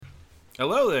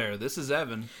Hello there, this is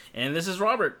Evan, And this is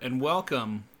Robert. and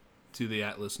welcome to the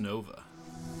Atlas Nova.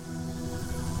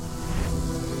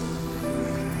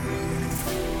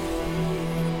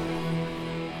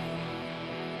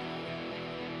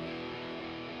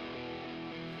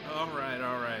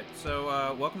 Alright.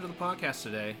 So, welcome to the podcast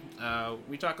today.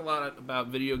 We talk a lot about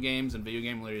video games and video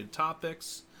game-related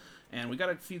topics, and we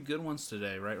got a few good ones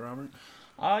today, right, Robert?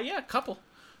 Yeah, a couple.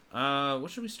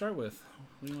 What should we start with?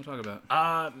 What do you want to talk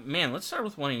about? Man, let's start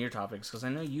with one of your topics, because I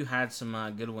know you had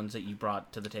some good ones that you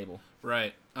brought to the table.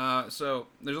 Right. So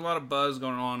there's a lot of buzz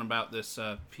going on about this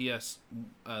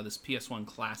PS1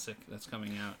 Classic that's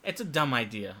coming out. It's a dumb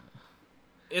idea.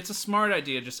 It's a smart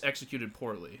idea, just executed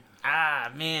poorly.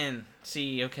 Man.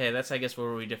 See, okay, that's, I guess,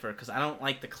 where we differ, because I don't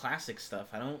like the classic stuff.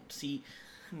 I don't see...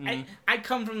 I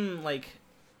come from,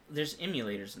 there's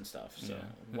emulators and stuff, so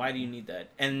why do you need that?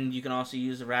 And you can also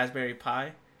use the Raspberry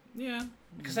Pi? Yeah.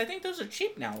 Because I think those are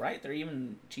cheap now, right? They're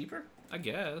even cheaper? I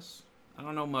guess. I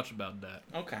don't know much about that.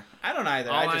 Okay. I don't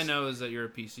either. All I know is that you're a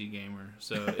PC gamer,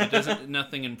 so it doesn't.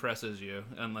 Nothing impresses you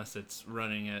unless it's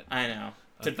running at I know.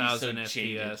 1,000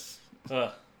 FPS.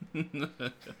 Ugh.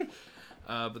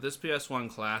 But this PS1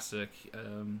 Classic,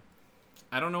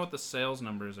 I don't know what the sales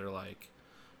numbers are like,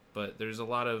 but there's a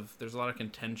lot of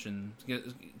contention,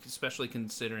 especially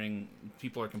considering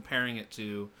people are comparing it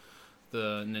to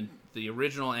the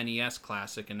original NES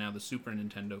Classic and now the Super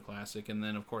Nintendo Classic, and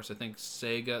then of course I think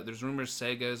Sega. There's rumors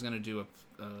Sega is going to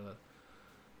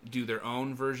do their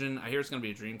own version. I hear it's going to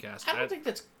be a Dreamcast. I don't think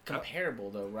that's comparable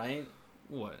though, right?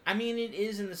 What? I mean, it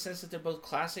is in the sense that they're both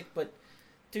classic, but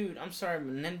dude, I'm sorry,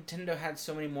 Nintendo had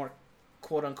so many more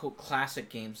quote-unquote classic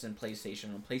games than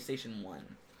PlayStation on PlayStation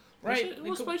 1. Right?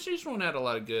 Well, PlayStation 1 had a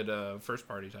lot of good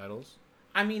first-party titles.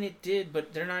 I mean, it did,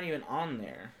 but they're not even on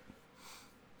there.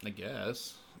 I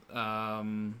guess.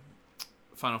 Final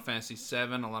Fantasy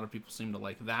VII, a lot of people seem to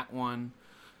like that one.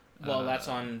 Well, that's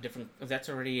on different... That's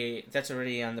already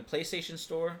on the PlayStation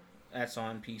Store. That's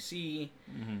on PC.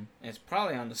 Mm-hmm. And it's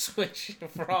probably on the Switch,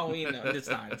 for all we know. It's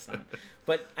not.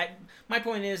 But my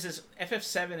point is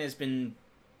FF7 has been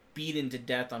beaten to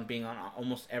death on being on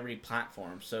almost every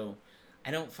platform, so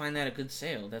I don't find that a good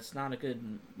sale. That's not a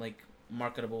good,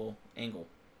 marketable angle.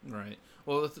 Right.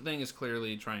 Well, the thing is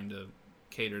clearly trying to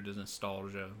cater to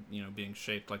nostalgia, being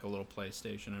shaped like a little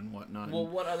PlayStation and whatnot. Well,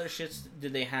 what other shits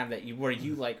did they have where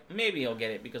you maybe I'll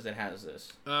get it because it has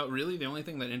this? Really, the only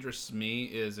thing that interests me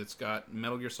is it's got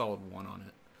Metal Gear Solid 1 on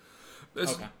it.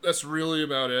 Okay. That's really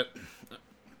about it.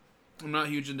 I'm not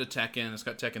huge into Tekken. It's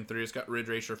got Tekken 3. It's got Ridge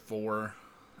Racer 4.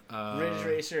 Ridge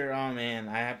Racer, oh man,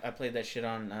 I played that shit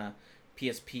on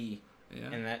PSP,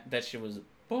 and that shit was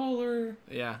baller.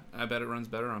 Yeah, I bet it runs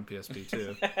better on PSP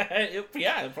too.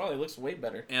 it probably looks way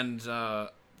better. And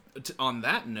on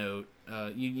that note,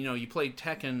 you played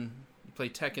Tekken. You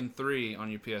played Tekken 3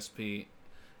 on your PSP,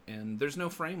 and there's no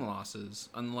frame losses,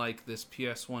 unlike this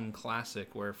PS1 Classic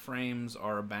where frames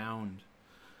are abound.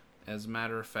 As a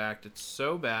matter of fact, it's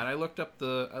so bad. I did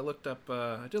a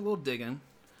little digging.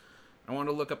 I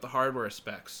wanted to look up the hardware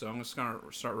specs, so I'm just gonna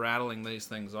start rattling these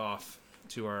things off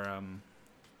to our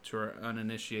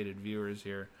uninitiated viewers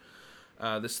here.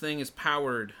 This thing is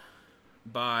powered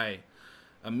by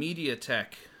a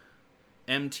MediaTek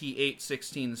MT8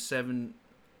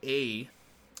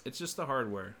 It's just the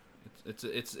hardware.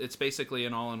 It's basically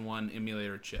an all-in-one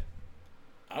emulator chip.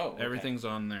 Oh, okay. Everything's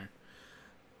on there.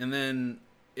 And then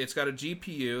it's got a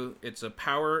GPU. It's a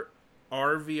Power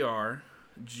RVR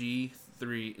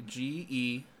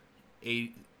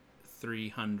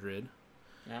GE8300.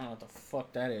 I don't know what the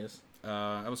fuck that is.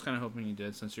 I was kind of hoping you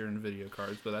did since you're in video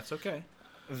cards, but that's okay.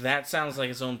 That sounds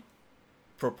like its own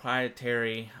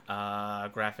proprietary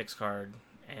graphics card.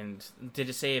 And did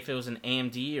it say if it was an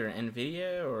AMD or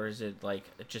NVIDIA, or is it they're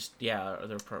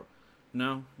pro?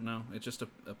 No, it's just a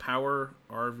Power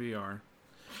RVR.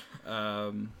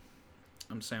 I'm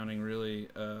sounding really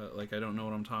like I don't know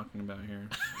what I'm talking about here.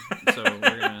 So we're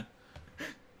gonna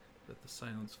let the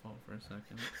silence fall for a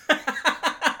second.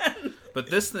 But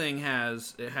this thing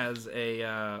has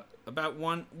a about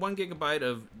one gigabyte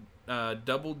of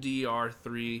double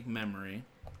DDR3 memory.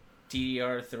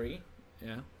 DDR3?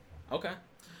 Yeah. Okay.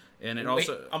 And it Wait,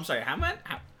 also... I'm sorry, how much?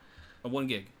 1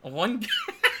 gig. 1 gig?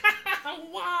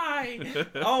 Why?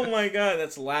 Oh my god,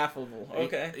 that's laughable.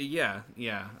 Okay. Yeah.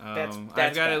 That's I've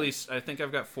got bad. at least... I think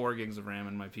I've got 4 gigs of RAM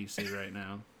in my PC right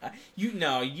now.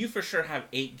 You for sure have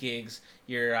 8 gigs.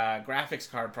 Your graphics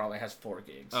card probably has 4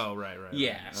 gigs. Oh, right.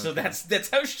 Yeah, Okay. so that's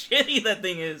how shitty that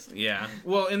thing is. Yeah.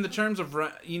 Well, in the terms of,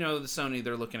 the Sony,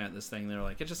 they're looking at this thing, they're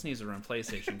like, it just needs to run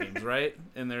PlayStation games, right?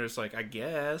 And they're just like, I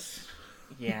guess.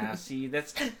 Yeah, see,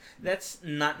 that's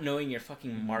not knowing your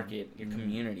fucking market, your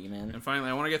community, man. And finally,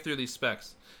 I want to get through these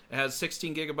specs. It has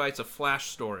 16 gigabytes of flash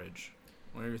storage.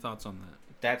 What are your thoughts on that?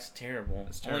 That's terrible.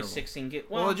 That's terrible. Only 16 gig.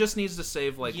 Well, it just needs to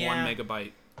save like yeah. 1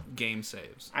 megabyte game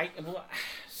saves. I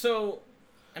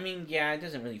mean, yeah, it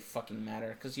doesn't really fucking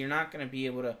matter because you're not gonna be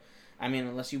able to. I mean,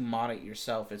 unless you mod it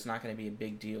yourself, it's not gonna be a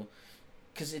big deal.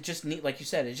 Because it just like you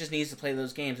said, it just needs to play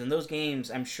those games, and those games,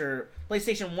 I'm sure,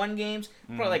 PlayStation 1 games,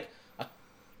 probably like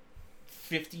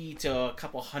 50 to a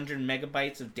couple hundred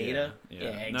megabytes of data. Yeah.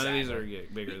 Exactly. None of these are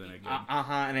bigger than a gig.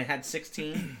 And it had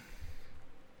 16.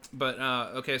 But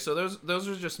okay, so those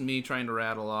are just me trying to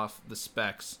rattle off the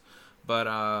specs.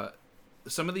 But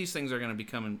some of these things are going to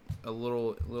become a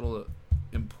little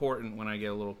important when I get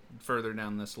a little further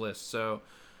down this list. So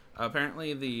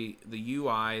apparently the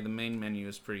UI, the main menu,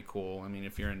 is pretty cool. I mean,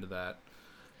 if you're into that,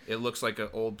 it looks like an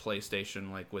old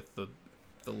PlayStation, like with the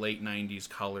late 90s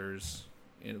colors.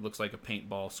 It looks like a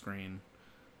paintball screen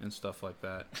and stuff like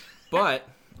that. But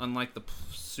unlike the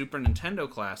Super Nintendo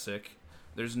Classic,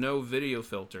 there's no video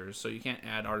filters, so you can't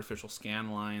add artificial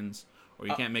scan lines, or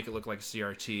you can't make it look like a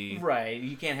CRT. Right,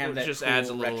 you can't have that. It just cool adds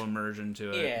a little immersion to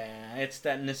it. Yeah, it's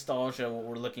that nostalgia, what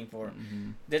we're looking for.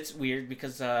 Mm-hmm. That's weird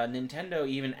because Nintendo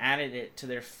even added it to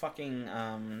their fucking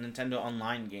Nintendo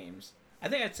Online games. I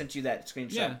think I sent you that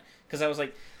screenshot because I was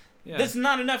like, "That's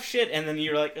not enough shit," and then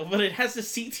you're like, "But it has the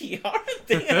CTR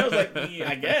thing." And I was like, "Yeah,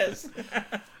 I guess."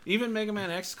 Even Mega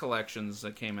Man X Collections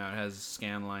that came out has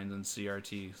scan lines and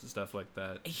CRT stuff like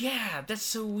that. Yeah, that's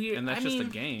so weird. And that's just a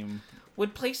game.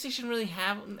 Would PlayStation really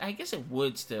have? I guess it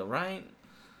would still, right?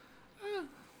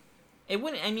 It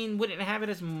wouldn't. I mean, would it have it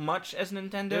as much as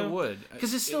Nintendo? It would,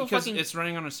 because it's still it's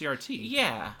running on a CRT.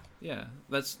 Yeah. Yeah,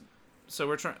 that's so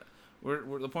we're trying.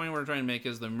 We're the point we're trying to make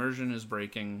is the immersion is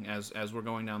breaking as we're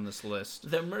going down this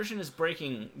list. The immersion is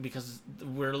breaking because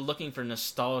we're looking for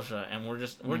nostalgia, and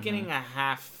we're getting a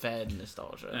half-fed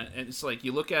nostalgia. And it's like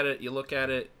you look at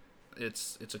it,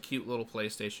 it's a cute little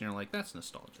PlayStation. You're like, that's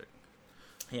nostalgic.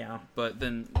 Yeah. But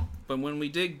when we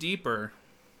dig deeper,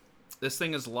 this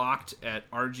thing is locked at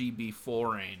RGB full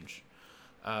range.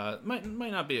 Might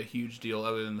not be a huge deal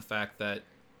other than the fact that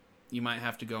you might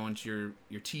have to go into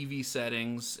your TV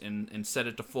settings and set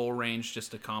it to full range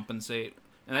just to compensate.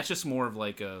 And that's just more of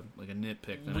like a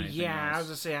nitpick than anything else. I was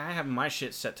gonna say I have my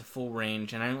shit set to full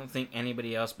range, and I don't think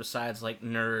anybody else besides like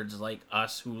nerds like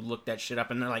us who look that shit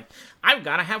up and they're like, I've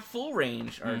gotta have full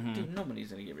range. Or dude,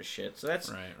 nobody's gonna give a shit. So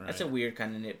that's that's a weird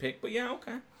kind of nitpick. But yeah,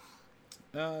 okay.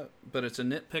 But it's a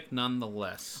nitpick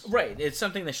nonetheless. Right, it's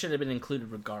something that should have been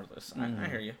included regardless. I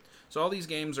hear you. So all these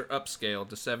games are upscaled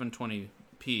to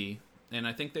 720p, and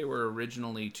I think they were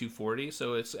originally 240.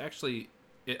 So it's actually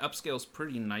it upscales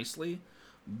pretty nicely.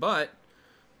 But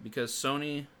because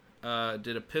Sony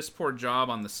did a piss poor job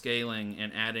on the scaling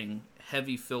and adding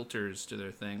heavy filters to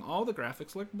their thing, all the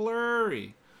graphics look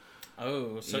blurry.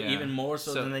 Oh, so even more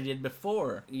so than they did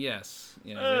before. Yes.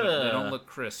 Yeah, they don't look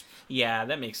crisp. Yeah,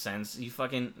 that makes sense. You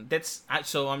fucking...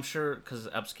 So I'm sure, because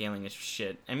upscaling is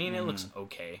shit. I mean, it looks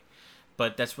okay.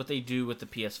 But that's what they do with the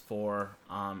PS4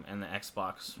 and the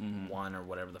Xbox One or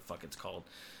whatever the fuck it's called.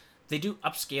 They do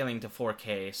upscaling to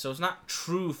 4K, so it's not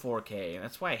true 4K.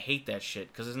 That's why I hate that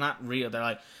shit, because it's not real. They're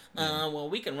like, well,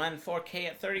 we can run 4K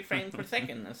at 30 frames per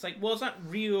second. It's like, well, it's not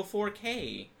real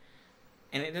 4K.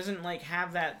 And it doesn't, like,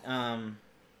 have that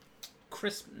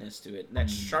crispness to it, that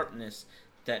sharpness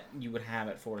that you would have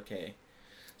at 4K.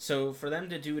 So for them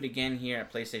to do it again here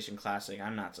at PlayStation Classic,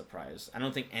 I'm not surprised. I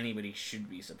don't think anybody should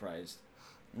be surprised.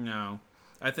 No.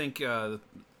 I think the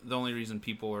only reason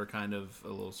people are kind of a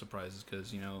little surprised is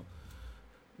because,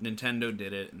 Nintendo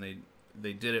did it, and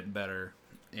they did it better,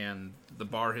 and the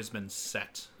bar has been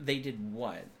set. They did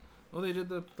what? Well, they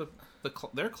did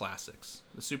their classics,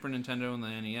 the Super Nintendo and the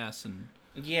NES, and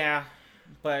yeah,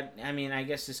 but I mean, I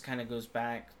guess this kind of goes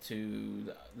back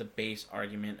to the base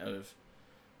argument of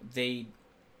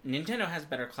Nintendo has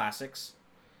better classics,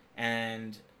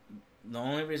 and the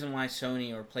only reason why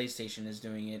Sony or PlayStation is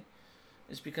doing it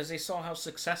is because they saw how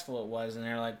successful it was, and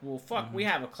they're like, well, fuck, we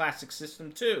have a classic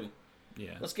system too.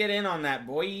 Yeah. Let's get in on that,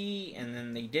 boy. And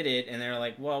then they did it, and they're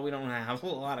like, well, we don't have a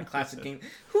lot of classic games.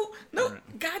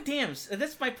 Goddamn,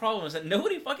 that's my problem, is that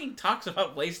nobody fucking talks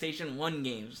about PlayStation 1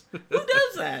 games. Who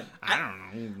does that? I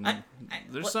don't know.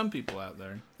 There's some people out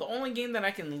there. The only game that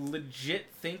I can legit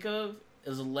think of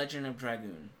is Legend of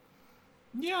Dragoon.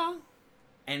 Yeah.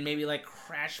 And maybe, like,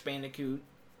 Crash Bandicoot.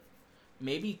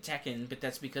 Maybe Tekken, but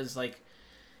that's because, like,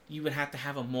 you would have to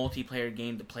have a multiplayer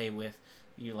game to play with.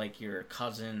 Your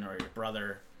cousin or your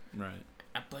brother, right?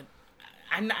 But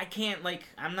I'm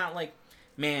not like,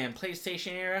 man,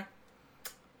 PlayStation era,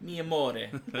 Mi amore.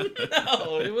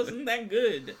 No, it wasn't that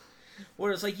good.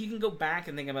 Whereas, like, you can go back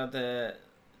and think about the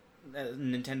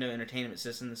Nintendo Entertainment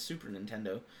System, the Super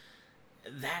Nintendo.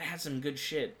 That had some good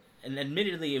shit. And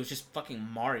admittedly, it was just fucking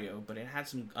Mario, but it had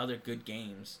some other good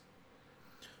games.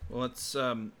 Well, let's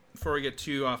before we get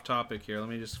too off topic here, let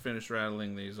me just finish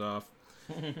rattling these off.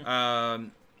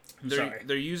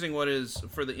 They're using what is,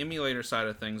 for the emulator side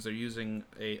of things, they're using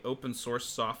a open source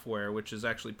software, which is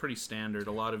actually pretty standard.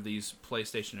 A lot of these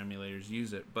PlayStation emulators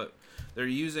use it, but they're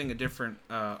using a different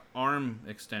ARM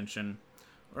extension,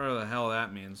 whatever the hell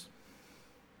that means.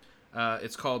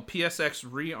 It's called PSX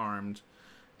Rearmed,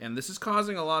 and this is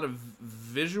causing a lot of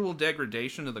visual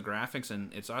degradation of the graphics,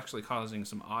 and it's actually causing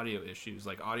some audio issues.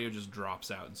 Like, audio just drops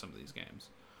out in some of these games,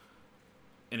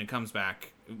 and it comes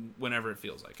back whenever it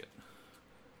feels like it.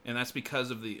 And that's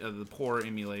because of the poor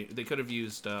emulate. They could have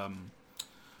used a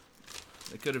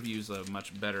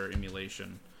much better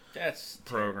emulation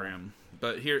program.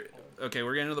 But here, okay,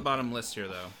 we're getting to the bottom list here,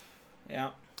 though. Yeah.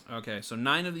 Okay, so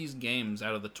 9 of these games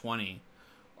out of the 20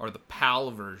 are the PAL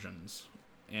versions,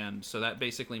 and so that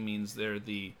basically means they're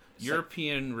the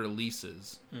European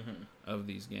releases of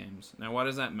these games. Now, why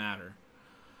does that matter?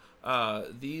 All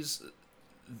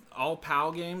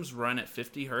PAL games run at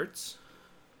 50 hertz.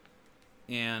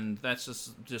 And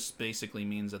that's just basically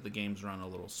means that the games run a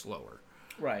little slower.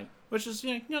 Right. Which is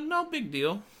no big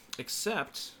deal.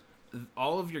 Except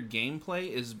all of your gameplay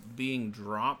is being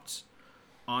dropped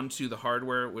onto the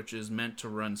hardware, which is meant to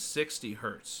run 60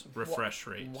 hertz refresh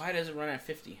rate. Why does it run at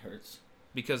 50 hertz?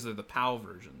 Because they're the PAL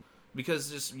version.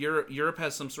 Because just Europe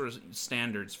has some sort of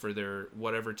standards for their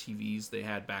whatever TVs they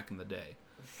had back in the day.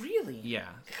 Really? Yeah.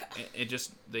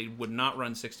 They would not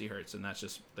run 60 hertz, and that's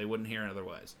just, they wouldn't hear it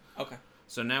otherwise. Okay.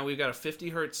 So now we've got a 50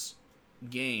 hertz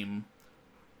game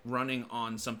running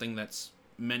on something that's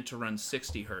meant to run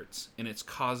 60 hertz, and it's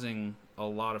causing a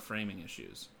lot of framing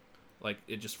issues. Like,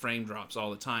 it just frame drops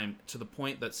all the time, to the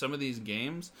point that some of these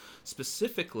games,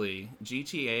 specifically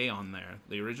GTA on there,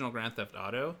 the original Grand Theft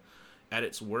Auto, at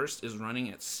its worst is running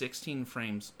at 16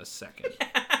 frames a second.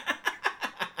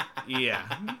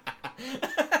 Yeah.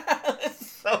 That's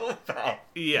so bad.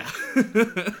 Yeah.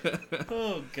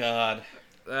 Oh, God.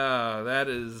 That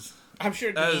is... I'm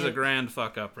sure that is a grand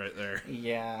fuck up right there.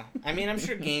 Yeah. I mean, I'm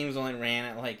sure games only ran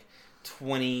at like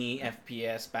 20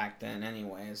 FPS back then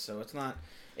anyway, so it's not...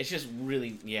 It's just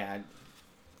really,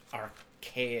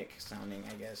 archaic sounding,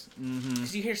 I guess.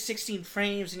 Because you hear 16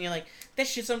 frames and you're like, that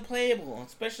shit's unplayable,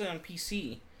 especially on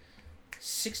PC.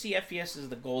 60 FPS is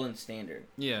the golden standard.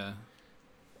 Yeah.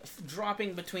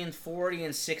 Dropping between 40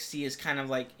 and 60 is kind of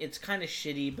like, it's kind of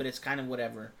shitty, but it's kind of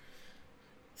whatever.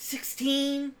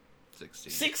 16?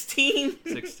 16?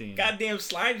 Goddamn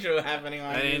slideshow happening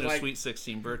on that it. ain't a sweet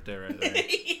 16 birthday right there.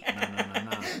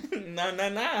 No.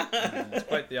 Yeah, it's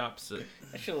quite the opposite.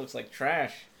 That shit looks like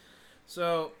trash.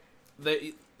 So,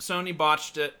 Sony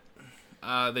botched it.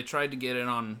 They tried to get it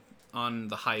on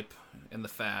the hype and the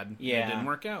fad. Yeah. It didn't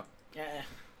work out. Yeah.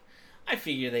 I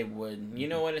figure they would. You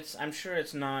know what? I'm sure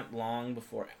it's not long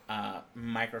before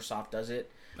Microsoft does it.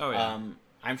 Oh, yeah.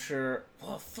 I'm sure...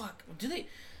 Well, fuck. Do they...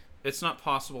 It's not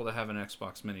possible to have an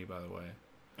Xbox Mini, by the way.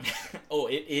 Oh,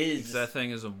 it is. That thing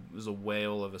is a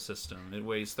whale of a system. It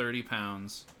weighs 30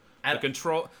 pounds.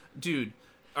 Dude,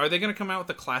 are they going to come out with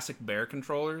the classic Bear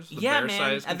controllers? The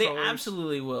bear-sized controllers? They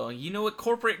absolutely will. You know what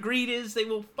corporate greed is? They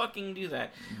will fucking do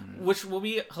that. Which will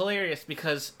be hilarious,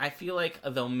 because I feel like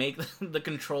they'll make the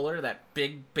controller, that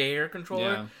big Bear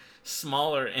controller,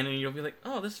 smaller, and then you'll be like,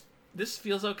 oh, this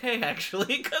feels okay, actually,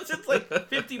 because it's like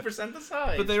 50% the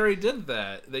size. But they already did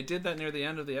that. They did that near the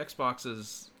end of the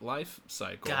Xbox's life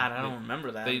cycle. God, I don't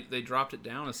remember that. They dropped it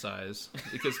down a size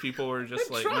because people were just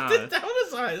like, dropped it down a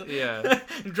size. Yeah.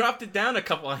 Dropped it down a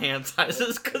couple of hand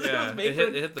sizes because it was made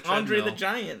it hit the for Andre the treadmill.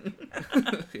 Giant.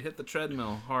 It hit the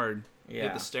treadmill hard. Yeah.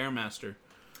 Hit the Stairmaster.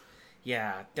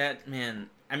 Yeah, that, man.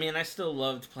 I mean, I still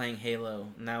loved playing Halo,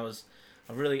 and that was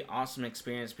a really awesome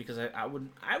experience, because I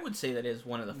would say that is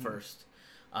one of the first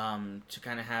to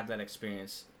kind of have that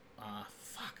experience. I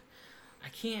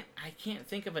can't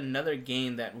think of another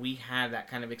game that we had that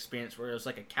kind of experience where it was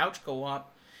like a couch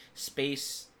co-op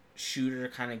space shooter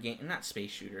kind of game. Not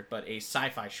space shooter, but a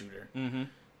sci-fi shooter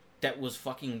that was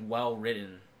fucking well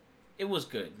written. It was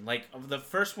good. Like, the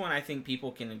first one, I think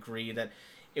people can agree that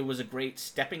it was a great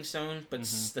stepping stone, but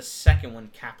the second one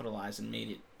capitalized and made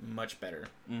it much better.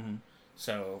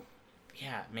 So,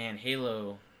 yeah, man,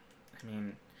 Halo.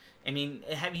 I mean,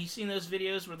 have you seen those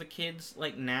videos where the kids,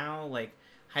 like, now, like,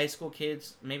 high school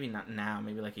kids, maybe not now,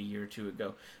 maybe like a year or two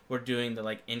ago, were doing the,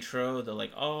 like, intro, the,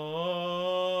 like,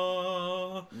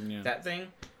 oh, that thing?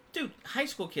 dude, high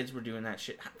school kids were doing that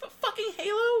shit. Fucking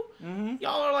Halo? Mm-hmm.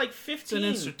 Y'all are like 15. It's an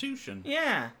institution.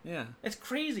 Yeah. Yeah. It's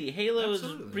crazy. Halo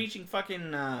Absolutely. is breaching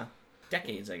fucking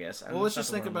decades, I guess. Well, let's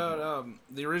just think about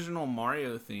the original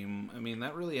Mario theme. I mean,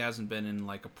 that really hasn't been in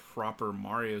like a proper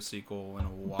Mario sequel in a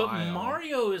while. But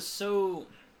Mario is so...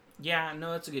 Yeah,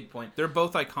 no, that's a good point. They're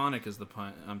both iconic is the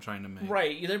point I'm trying to make.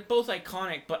 Right, they're both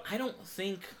iconic, but I don't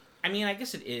think... I mean, I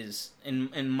guess it is,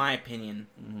 in my opinion.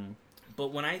 Mm-hmm.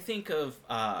 But when I think of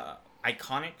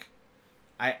iconic,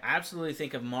 I absolutely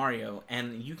think of Mario,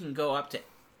 and you can go up to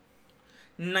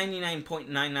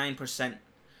 99.99%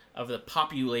 of the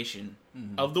population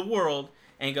of the world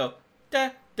and go da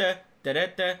da da da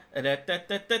da da da da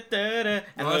da da da.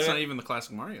 And Well, that's not even the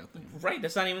classic Mario thing. right.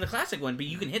 That's not even the classic one, but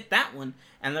you can hit that one,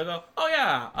 and they'll go, "Oh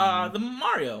yeah, the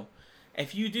Mario."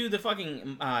 If you do the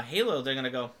fucking Halo, they're gonna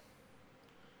go,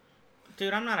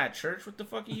 "Dude, I'm not at church. What the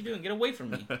fuck are you doing? Get away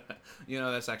from me." You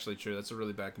know, that's actually true. That's a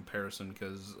really bad comparison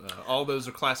because all those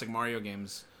are classic Mario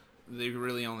games. They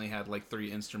really only had like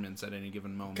 3 instruments at any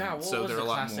given moment. God, what so was they're the a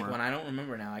lot classic more. one? I don't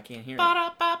remember now. I can't hear it.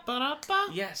 Ba-da-ba-ba-da-ba.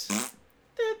 Yes.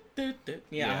 Yeah,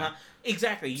 Yeah. Uh-huh.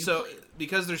 Exactly. So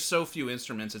because there's so few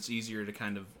instruments, it's easier to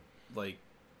kind of like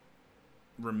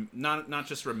not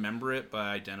just remember it, but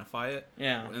identify it.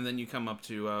 Yeah. And then you come up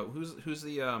to who's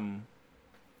the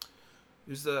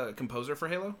composer for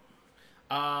Halo?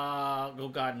 Oh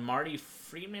god, Marty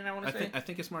Freeman. I want to say. I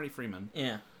think it's Marty Freeman.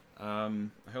 Yeah. I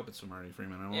hope it's Marty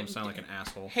Freeman. I don't want to sound like an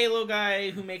asshole. Halo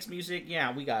guy who makes music.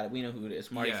 Yeah, we got it. We know who it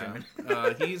is. Marty Freeman.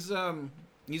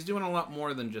 He's doing a lot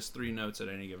more than just 3 notes at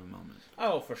any given moment.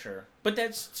 Oh, for sure. But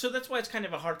that's why it's kind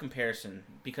of a hard comparison,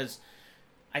 because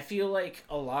I feel like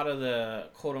a lot of the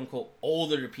quote unquote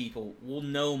older people will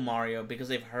know Mario because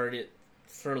they've heard it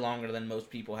for longer than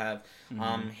most people have.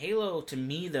 Mm-hmm. Halo, to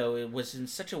me though, it was in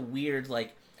such a weird,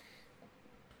 like,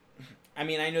 I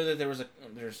mean, I know that there's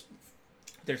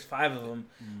 5 of them.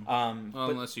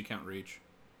 Well, unless you count Reach.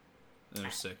 Then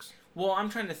there's 6. Well, I'm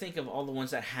trying to think of all the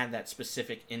ones that had that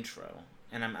specific intro,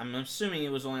 and I'm assuming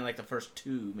it was only like the first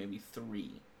 2, maybe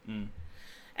 3. Mm.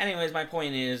 Anyways, my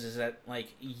point is that like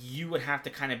you would have to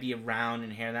kind of be around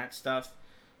and hear that stuff,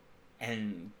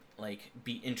 and like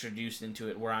be introduced into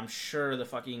it. Where I'm sure the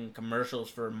fucking commercials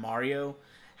for Mario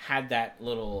had that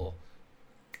little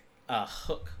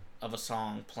hook of a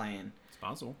song playing. It's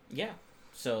possible. Yeah,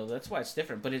 so that's why it's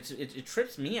different. But it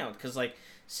trips me out because like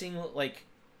seeing like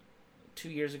 2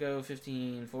 years ago,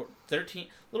 13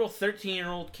 little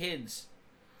 13-year-old kids.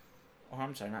 Oh,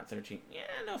 I'm sorry, not 13. Yeah,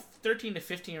 no, 13 to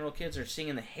 15-year-old kids are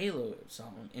singing the Halo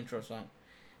song, intro song.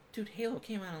 Dude, Halo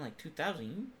came out in like 2000.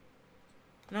 You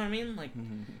know what I mean? Like,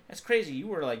 that's crazy. You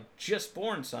were like just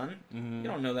born, son. Mm-hmm. You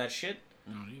don't know that shit.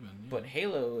 Not even. Yeah. But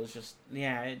Halo is just,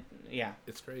 yeah.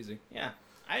 It's crazy. Yeah,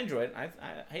 I enjoy it.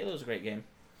 Halo's a great game.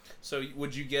 So,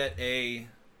 would you get an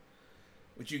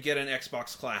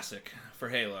Xbox Classic for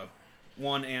Halo?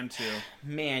 1 and 2.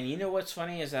 Man, you know what's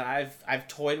funny is that I've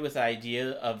toyed with the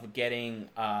idea of getting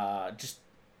just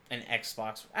an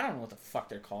Xbox. I don't know what the fuck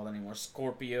they're called anymore.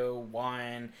 Scorpio,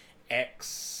 One,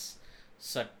 X,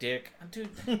 Suck Dick. Dude,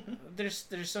 there's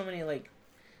so many like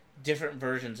different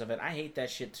versions of it. I hate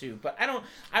that shit too. But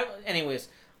anyways,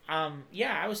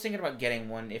 yeah, I was thinking about getting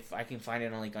one if I can find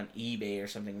it on like on eBay or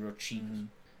something real cheap. Mm-hmm.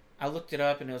 I looked it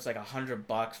up and it was like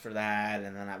 $100 for that,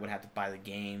 and then I would have to buy the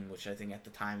game, which I think at the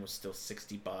time was still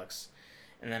 $60.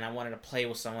 And then I wanted to play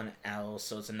with someone else,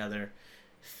 so it's another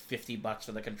 $50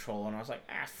 for the controller. And I was like,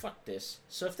 fuck this.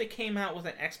 So if they came out with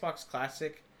an Xbox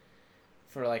Classic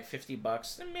for like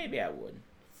 $50, then maybe I would.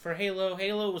 For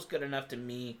Halo was good enough to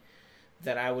me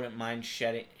that I wouldn't mind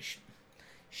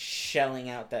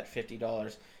shelling out that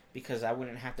 $50. Because I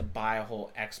wouldn't have to buy a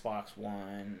whole Xbox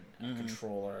One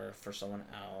controller for someone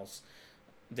else.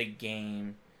 The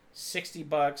game, $60,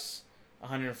 $150,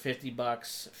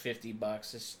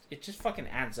 $50. It just fucking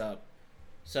adds up.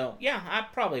 So yeah, I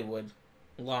probably would.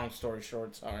 Long story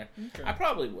short, sorry. Okay. I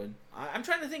probably would. I'm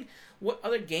trying to think what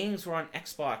other games were on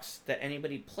Xbox that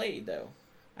anybody played though.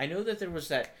 I know that there was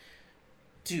that.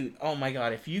 Dude, oh my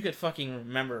god! If you could fucking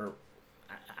remember.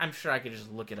 I'm sure I could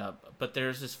just look it up, but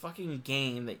there's this fucking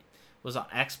game that was on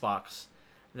Xbox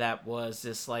that was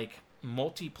this like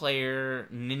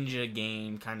multiplayer ninja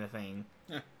game kind of thing,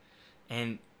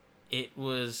 and it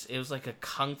was like a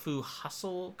Kung Fu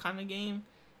Hustle kind of game.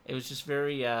 It was just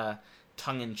very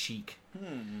tongue in cheek.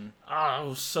 Oh, it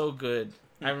was so good.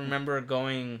 I remember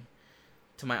going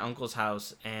to my uncle's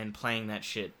house and playing that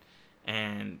shit,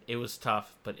 and it was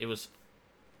tough, but it was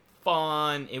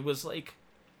fun. It was like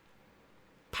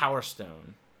Power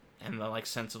Stone and the like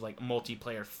sense of like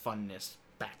multiplayer funness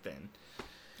back then.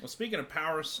 Well, speaking of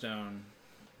Power Stone,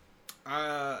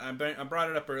 I brought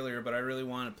it up earlier, but I really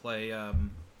want to play.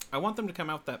 I want them to come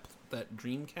out that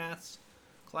Dreamcast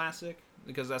classic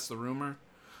because that's the rumor.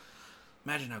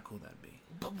 Imagine how cool that'd be.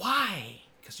 But why?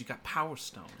 Because you got Power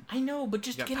Stone. I know, but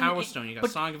just you got get Power Stone. You got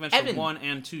Sonic Adventure 1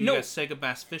 and 2. You got Sega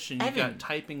Bass Fishing. You got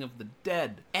Typing of the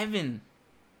Dead. Evan,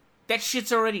 that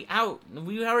shit's already out.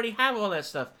 We already have all that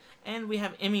stuff, and we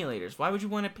have emulators. Why would you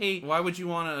want to pay? Why would you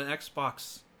want an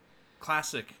Xbox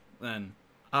Classic then?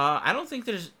 I don't think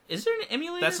there's. Is there an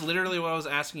emulator? That's literally what I was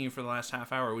asking you for the last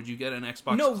half hour. Would you get an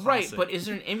Xbox? No, Classic? right, but is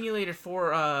there an emulator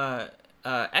for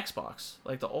Xbox,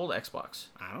 like the old Xbox?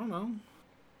 I don't know.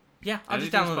 Yeah, I'll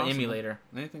just download the emulator.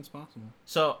 Anything's possible.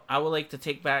 So I would like to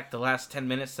take back the last 10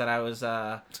 minutes that I was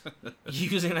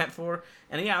using that for,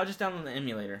 and yeah, I'll just download the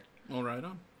emulator. Well, right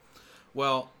on.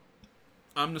 Well,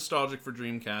 I'm nostalgic for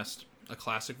Dreamcast, a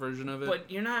classic version of it. But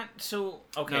you're not so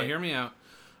okay. No, hear me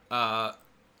out.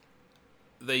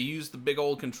 They use the big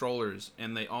old controllers,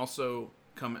 and they also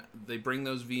they bring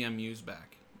those VMUs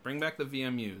back. Bring back the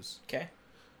VMUs. Okay.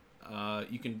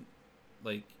 You can,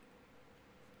 like,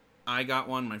 I got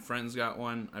one. My friends got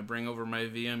one. I bring over my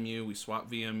VMU. We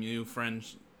swap VMU.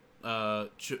 Friends,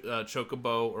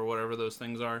 Chocobo or whatever those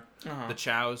things are. Uh-huh. The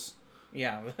Chows.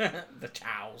 Yeah, the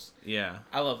Chows. Yeah,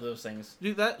 I love those things.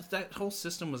 Dude, that whole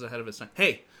system was ahead of its time.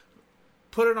 Hey,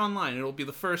 put it online. It'll be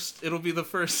the first.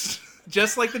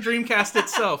 Just like the Dreamcast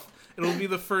itself. It'll be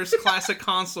the first classic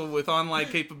console with online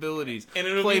capabilities. And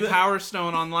it'll play Power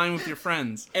Stone online with your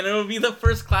friends. And it'll be the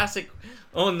first classic.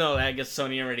 Oh no, I guess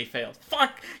Sony already failed.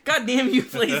 Fuck! God damn you,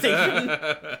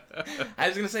 PlayStation! I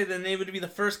was gonna say then it would be the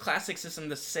first classic system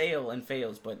to sail and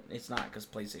fails, but it's not because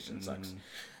PlayStation sucks.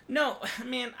 No,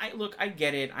 man, I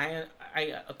get it. I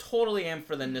totally am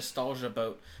for the nostalgia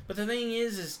boat. But the thing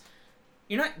is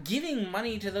you're not giving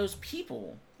money to those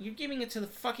people. You're giving it to the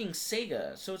fucking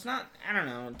Sega. So it's not, I don't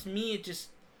know. To me, it just,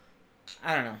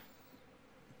 I don't know.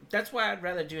 That's why I'd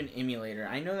rather do an emulator.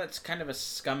 I know that's kind of a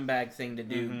scumbag thing to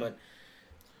do, but...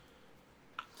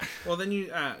 Well, then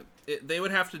they would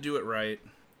have to do it right.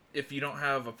 If you don't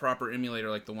have a proper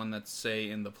emulator like the one that's, say,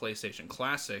 in the PlayStation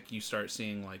Classic, you start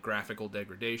seeing, like, graphical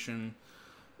degradation.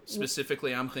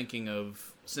 Specifically, I'm thinking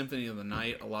of Symphony of the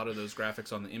Night. A lot of those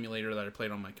graphics on the emulator that I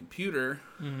played on my computer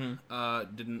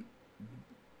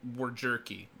were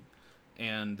jerky.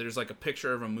 And there's, like, a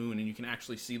picture of a moon, and you can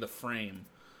actually see the frame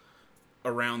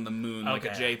around the moon, like a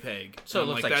JPEG. So it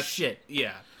looks like shit.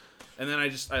 Yeah. And then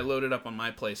I loaded up on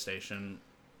my PlayStation,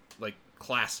 like,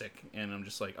 Classic, and I'm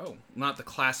just like, oh, not the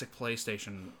classic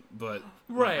PlayStation, but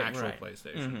the actual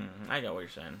PlayStation. I got what you're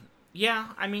saying. Yeah,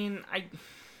 I mean,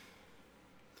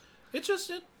 It's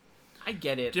just I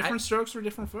get it. Different strokes for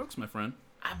different folks, my friend.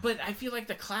 But I feel like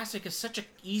the Classic is such an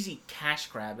easy cash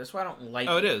grab. That's why I don't like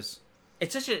it. Oh, it is.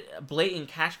 It's such a blatant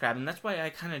cash grab, and that's why I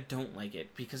kind of don't like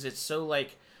it. Because it's so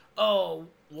like, oh,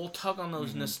 we'll tug on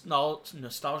those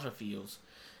nostalgia feels.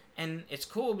 And it's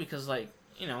cool because, like,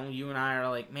 you know, you and I are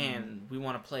like, man, we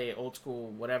want to play old school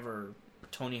whatever,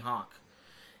 Tony Hawk.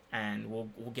 And we'll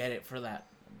get it for that.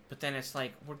 But then it's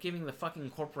like, we're giving the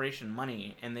fucking corporation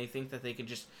money, and they think that they could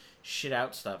just shit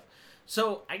out stuff.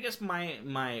 So, I guess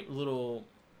my little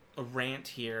rant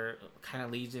here kind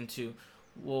of leads into,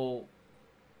 well,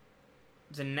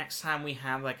 the next time we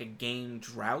have, like, a game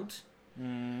drought,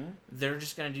 they're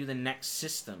just going to do the next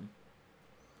system.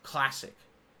 Classic.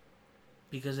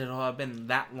 Because it'll have been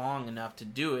that long enough to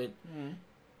do it,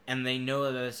 and they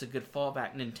know that it's a good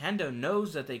fallback. Nintendo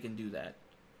knows that they can do that.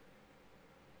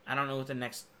 I don't know what the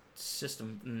next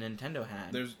system Nintendo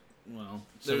had. There's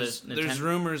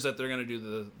rumors that they're going to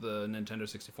do the Nintendo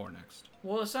 64 next.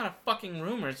 Well, it's not a fucking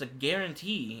rumor. It's a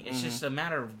guarantee. It's just a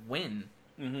matter of when.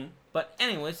 But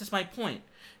anyways, that's my point.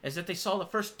 Is that they saw the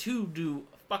first two do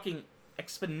fucking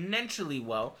exponentially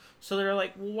well, so they're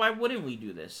like, well, why wouldn't we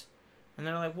do this? And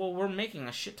they're like, well, we're making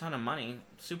a shit ton of money.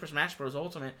 Super Smash Bros.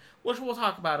 Ultimate, which we'll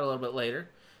talk about a little bit later,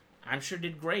 I'm sure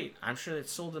did great. I'm sure it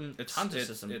sold them tons of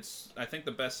systems. It's, I think,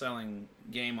 the best-selling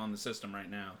game on the system right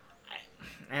now.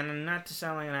 And not to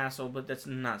sound like an asshole, but that's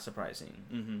not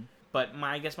surprising. But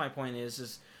I guess my point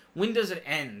is when does it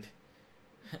end?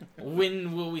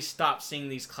 When will we stop seeing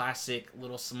these classic,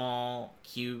 little, small,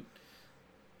 cute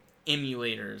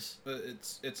emulators?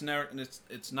 It's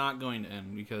not going to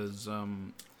end because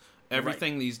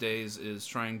everything these days is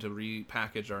trying to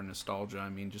repackage our nostalgia. I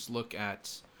mean, just look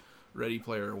at Ready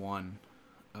Player One.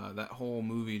 That whole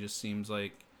movie just seems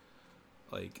like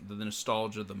the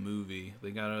nostalgia of the movie.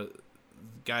 They got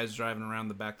guys driving around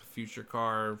the Back to the Future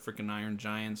car, freaking Iron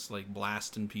Giants, like,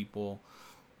 blasting people.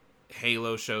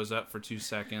 Halo shows up for 2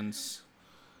 seconds.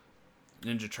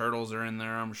 Ninja Turtles are in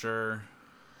there, I'm sure.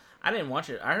 I didn't watch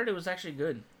it. I heard it was actually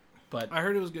good. But I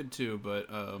heard it was good too, but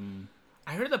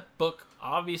I heard the book.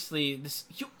 Obviously,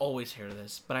 you always hear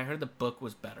this, but I heard the book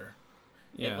was better.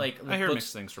 yeah, the I hear books,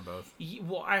 mixed things for both.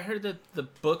 Well, I heard that the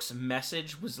book's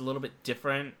message was a little bit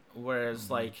different, whereas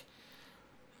like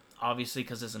obviously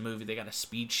because it's a movie, they got to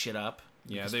speed shit up.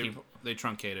 Yeah, they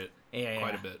truncate it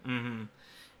quite a bit. Mm-hmm.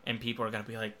 And people are gonna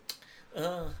be like,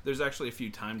 there's actually a few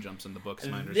time jumps in the books,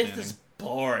 my understanding. This is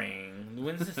boring.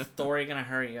 When's the story gonna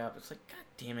hurry up? It's like, god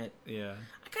damn it. Yeah.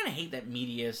 I kind of hate that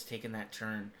media is taking that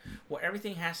turn. Well,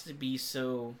 everything has to be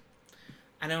so...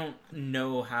 I don't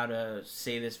know how to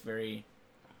say this very...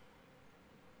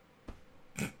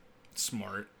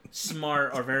 smart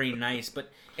or very nice,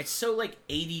 but it's so, like,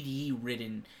 ADD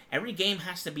ridden. Every game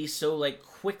has to be so, like,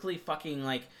 quickly fucking,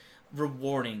 like,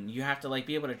 rewarding. You have to, like,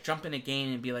 be able to jump in a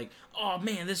game and be like, oh,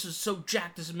 man, this is so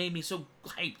jacked. This has made me so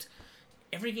hyped.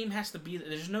 Every game has to be...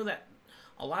 There's no that...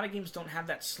 A lot of games don't have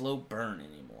that slow burn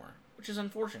anymore, which is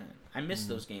unfortunate. I miss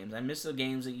those games. I miss the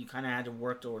games that you kind of had to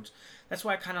work towards. That's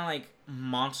why I kind of like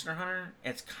Monster Hunter.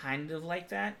 It's kind of like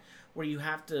that, where you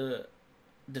have to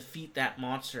defeat that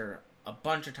monster a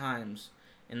bunch of times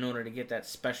in order to get that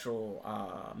special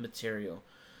material.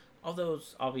 Although,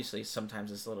 obviously,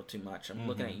 sometimes it's a little too much. I'm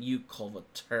looking at you,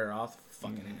 Culvateur, off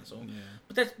fucking asshole.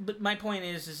 Yeah. But my point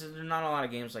is there's not a lot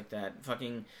of games like that.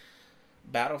 Fucking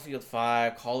Battlefield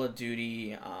 5, Call of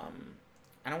Duty,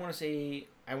 I don't want to say...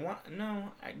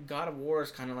 God of War is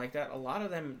kind of like that. A lot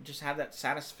of them just have that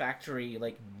satisfactory,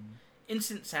 like,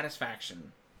 instant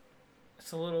satisfaction.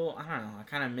 It's a little... I don't know. I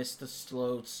kind of miss the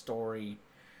slow story.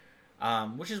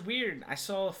 Which is weird. I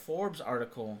saw a Forbes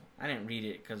article. I didn't read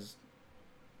it because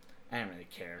I didn't really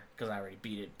care because I already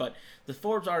beat it. But the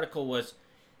Forbes article was,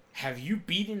 have you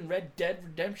beaten Red Dead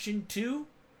Redemption 2?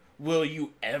 Will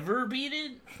you ever beat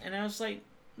it? And I was like,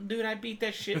 dude, I beat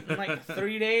that shit in like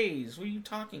 3 days. What are you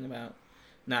talking about?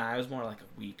 Nah, it was more like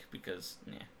a week because,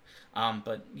 yeah.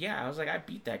 But yeah, I was like, I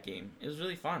beat that game. It was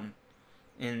really fun.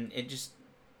 And it just,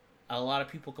 a lot of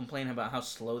people complain about how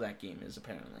slow that game is,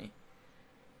 apparently.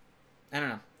 I don't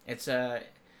know. It's, I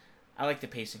like the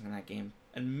pacing in that game.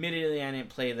 Admittedly, I didn't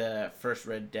play the first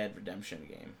Red Dead Redemption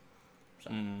game.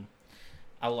 So,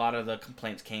 a lot of the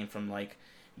complaints came from, like,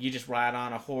 you just ride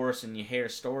on a horse and you hear a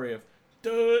story of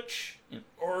Dutch and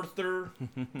Arthur.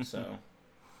 So,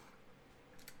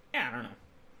 yeah, I don't know.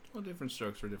 Well, different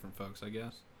strokes for different folks, I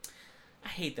guess. I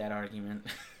hate that argument.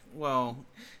 Well,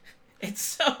 it's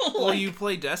so... Well, you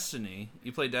play Destiny.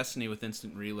 You play Destiny with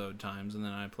instant reload times, and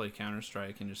then I play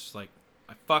Counter-Strike and just like,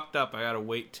 I fucked up. I gotta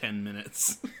wait 10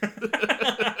 minutes.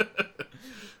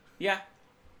 Yeah.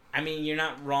 I mean, you're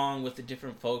not wrong with the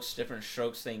different folks, different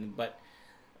strokes thing, but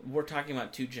we're talking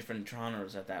about two different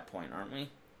genres at that point, aren't we?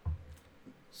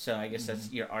 So I guess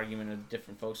that's your argument of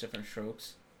different folks, different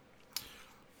strokes.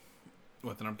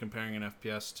 What, then I'm comparing an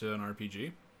FPS to an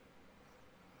RPG?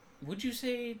 Would you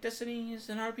say Destiny is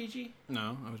an RPG?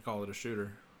 No, I would call it a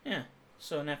shooter. Yeah,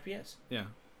 so an FPS. Yeah.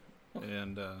 Okay.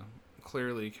 And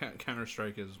clearly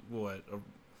Counter-Strike is what?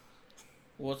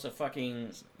 Well, it's a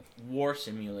fucking war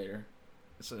simulator.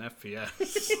 It's an FPS.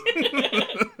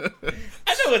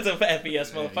 I know it's a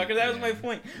FPS, motherfucker. That was my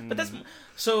point. But that's...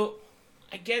 So,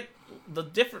 I get the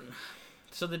different...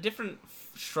 So, the different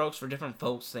strokes for different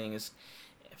folks thing is...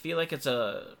 I feel like it's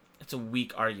a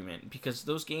weak argument. Because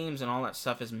those games and all that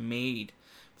stuff is made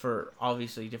for,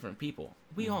 obviously, different people.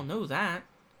 We all know that.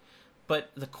 But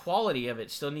the quality of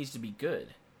it still needs to be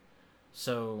good.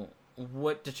 So,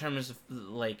 what determines,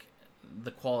 like,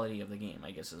 the quality of the game,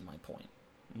 I guess, is my point.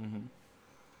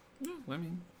 Yeah, I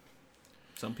mean,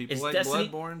 some people like Destiny...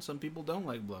 Bloodborne, some people don't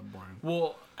like Bloodborne.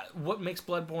 Well, what makes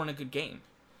Bloodborne a good game?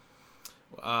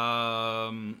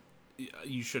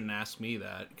 You shouldn't ask me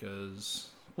that because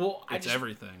it's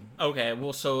everything. Okay,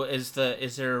 well, so is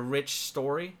there a rich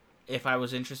story? If I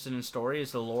was interested in story,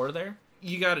 is the lore there?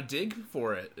 You gotta dig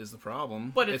for it is the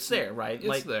problem. But it's there, right?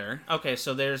 It's there. Okay,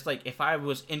 so there's like, if I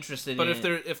was interested in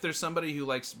it... if there's somebody who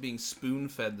likes being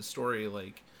spoon-fed the story,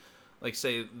 like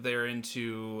say they're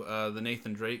into the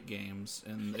Nathan Drake games,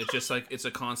 and it's just like, it's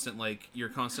a constant, like, you're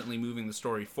constantly moving the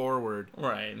story forward.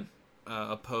 Right.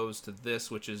 Opposed to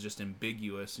this, which is just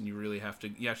ambiguous, and you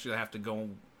actually have to go...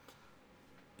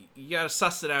 You gotta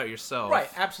suss it out yourself. Right,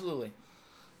 absolutely.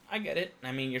 I get it.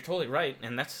 I mean, you're totally right,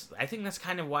 and I think that's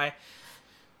kind of why...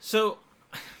 So,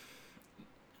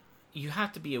 you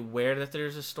have to be aware that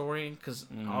there's a story, because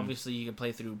obviously you can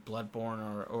play through Bloodborne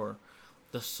or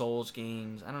the Souls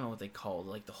games. I don't know what they call it,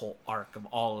 like the whole arc of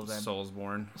all of them.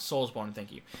 Soulsborne,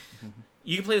 thank you.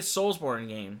 You can play the Soulsborne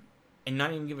game and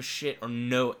not even give a shit or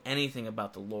know anything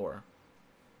about the lore.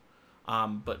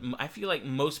 But I feel like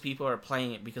most people are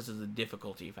playing it because of the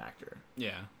difficulty factor.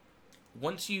 Yeah.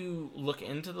 once you look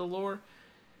into the lore,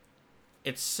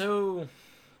 it's so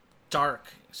dark,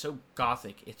 so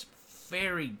gothic. It's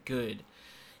very good.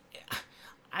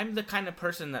 I'm the kind of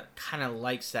person that kind of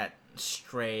likes that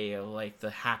Stray, like the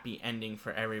happy ending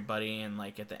for everybody, and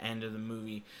like at the end of the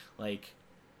movie, like,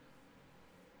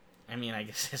 I mean, I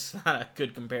guess it's not a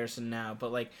good comparison now,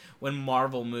 but like when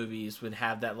Marvel movies would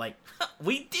have that, like,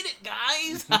 we did it,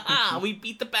 guys! We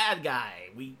beat the bad guy.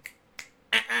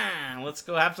 Let's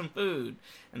go have some food.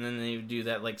 And then they would do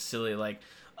that like silly, like,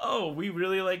 oh, we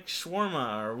really like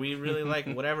shawarma, or we really like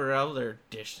whatever other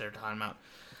dish they're talking about.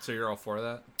 So you're all for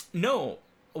that? No.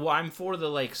 Well, I'm for the,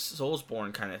 like,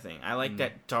 Soulsborne kind of thing. I like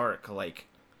that dark, like,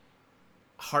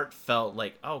 heartfelt,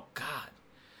 like, oh, God.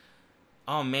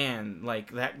 Oh, man.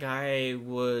 Like, that guy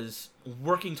was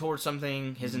working towards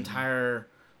something his entire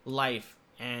life.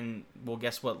 And, well,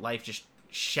 guess what? Life just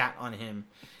shat on him.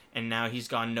 And now he's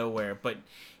gone nowhere. But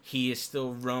he is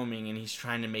still roaming, and he's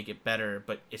trying to make it better.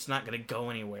 But it's not going to go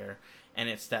anywhere. And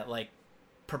it's that, like,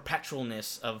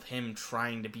 perpetualness of him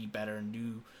trying to be better and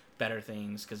do better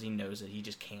things because he knows that he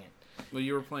just can't. Well,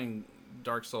 you were playing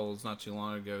Dark Souls not too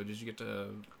long ago. Did you get to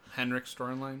Henrik's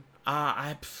storyline?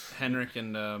 Henrik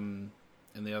and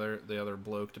the other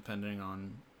bloke, depending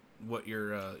on what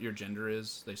your gender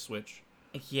is, they switch.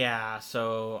 Yeah,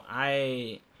 so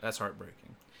that's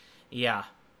heartbreaking. Yeah.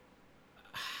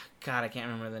 God, I can't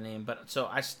remember the name, but so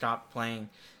I stopped playing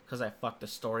because I fucked the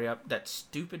story up. That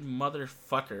stupid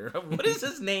motherfucker. What is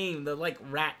his name? The like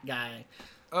rat guy.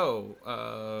 Oh,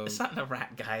 it's not a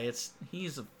rat guy.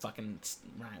 He's a fucking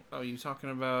rat. Oh, you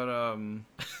talking about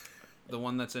the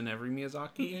one that's in every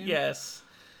Miyazaki game? Yes.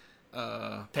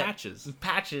 Patches.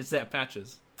 Patches.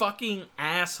 Patches. Fucking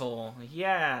asshole.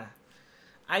 Yeah.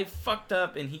 I fucked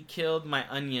up and he killed my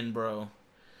onion bro.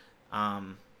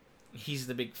 He's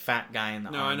the big fat guy in the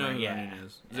armor. I know who yeah. Onion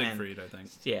is. Siegfried, I think.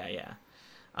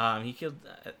 Yeah. He killed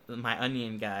my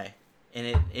onion guy,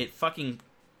 and it fucking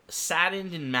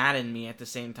saddened and maddened me at the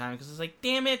same time because it's like,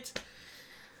 damn it,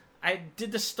 I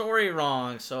did the story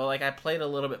wrong. So like I played a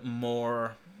little bit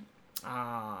more,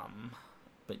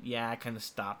 but yeah, I kind of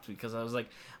stopped because I was like,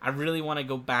 I really want to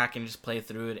go back and just play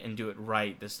through it and do it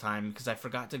right this time because I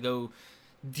forgot to go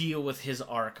deal with his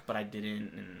arc, but I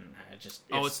didn't, and I just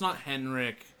it's not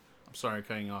Henrik. I'm sorry,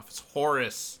 cutting you off. It's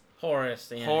Horus.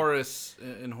 Yeah. Horus,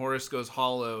 and Horus goes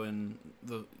hollow, and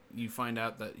you find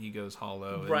out that he goes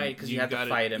hollow. Right, because you have to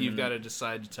fight him. You've got to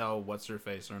decide to tell what's her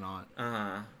face or not.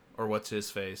 Or what's his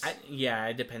face.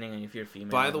 Depending on if you're female.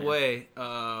 By the way,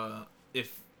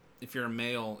 if you're a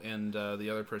male and the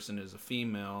other person is a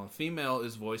female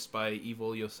is voiced by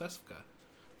Evil Yosefka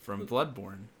from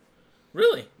Bloodborne.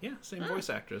 Really? Yeah, same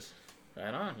voice actress.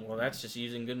 Right on. Well, that's just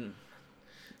using good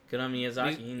on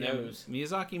Miyazaki. He knows.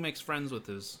 Miyazaki makes friends with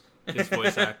his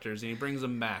voice actors, and he brings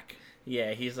them back.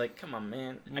 Yeah, he's like, come on,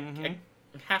 man. I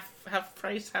half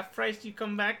price, you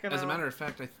come back. And as a matter of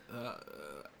fact,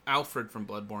 Alfred from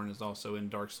Bloodborne is also in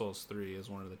Dark Souls 3 as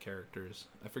one of the characters.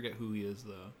 I forget who he is,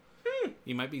 though.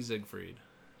 He might be Siegfried.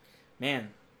 Man.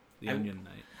 The Onion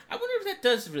Knight. I wonder if that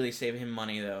does really save him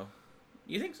money, though.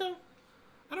 You think so?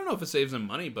 I don't know if it saves him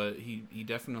money, but he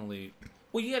definitely...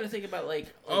 Well, you got to think about, like...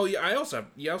 Oh, yeah,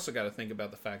 you also got to think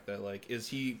about the fact that, like, is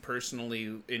he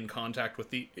personally in contact with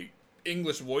the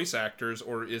English voice actors,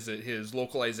 or is it his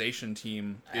localization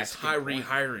team is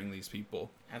rehiring these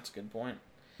people? That's a good point.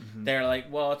 Mm-hmm. They're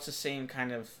like, well, it's the same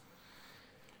kind of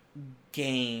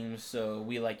game, so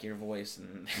we like your voice,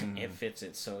 and it fits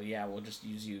it, so yeah, we'll just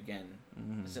use you again.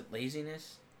 Mm-hmm. Is it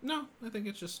laziness? No, I think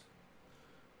it's just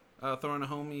throwing a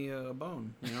homie a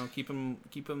bone. You know, keep him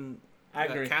I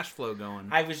agree. Cash flow going.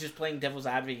 I was just playing devil's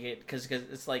advocate because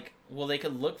it's like, well, they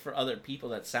could look for other people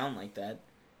that sound like that.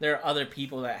 There are other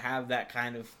people that have that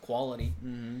kind of quality,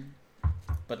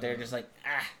 but they're just like,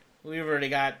 we've already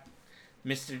got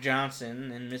Mr.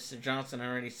 Johnson, and Mr. Johnson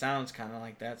already sounds kind of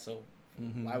like that, so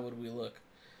why would we look?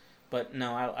 But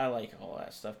no, I like all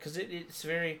that stuff because it's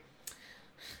very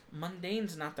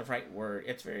mundane's not the right word.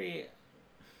 It's very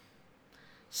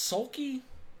sulky,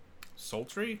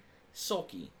 sultry.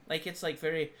 Like it's like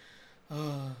very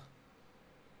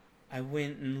I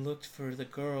went and looked for the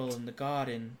girl in the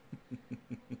garden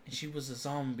and she was a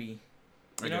zombie.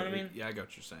 You know what I mean? Yeah, I got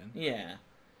what you're saying. Yeah.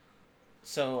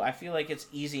 So I feel like it's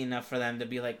easy enough for them to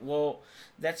be like, well,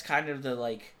 that's kind of the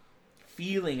like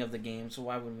feeling of the game, so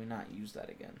why would we not use that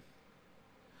again?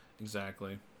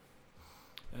 Exactly.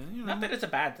 Not that it's a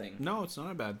bad thing. No, it's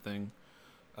not a bad thing.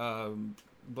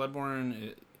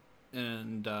 Bloodborne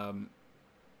and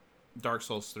Dark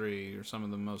Souls 3 are some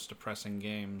of the most depressing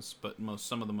games, but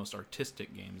some of the most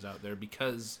artistic games out there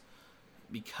because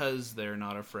they're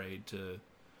not afraid to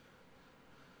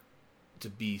to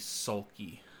be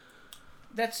sulky.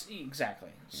 That's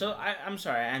exactly. So I'm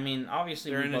sorry. I mean,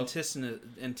 obviously They're an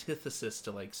antithesis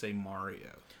to, like, say, Mario.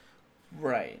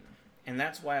 Right. And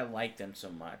that's why I like them so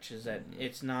much, is that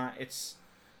it's a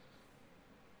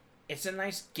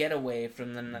nice getaway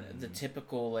from the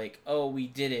typical, like, oh, we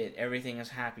did it, everything is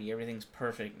happy, everything's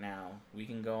perfect now, we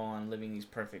can go on living these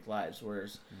perfect lives,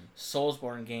 whereas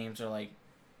Soulsborne games are like,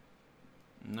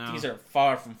 no. These are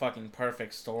far from fucking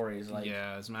perfect stories. Like,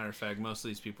 yeah, as a matter of fact, most of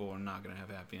these people are not going to have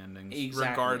happy endings,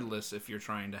 exactly. regardless if you're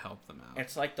trying to help them out.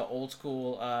 It's like the old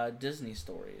school Disney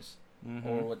stories,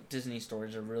 or what Disney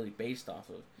stories are really based off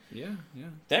of. Yeah.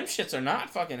 Them shits are not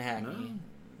fucking happy. No.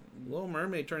 Little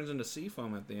Mermaid turns into sea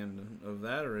foam at the end of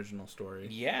that original story.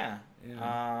 Yeah.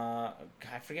 I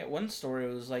forget one story.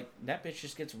 It was like, that bitch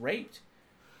just gets raped.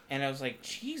 And I was like,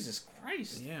 Jesus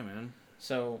Christ. Yeah, man.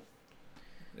 So...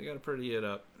 they gotta pretty it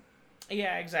up.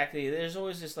 Yeah, exactly. There's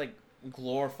always this, like,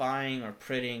 glorifying or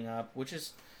prettying up, which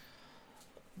is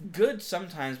good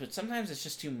sometimes, but sometimes it's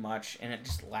just too much, and it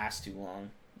just lasts too long.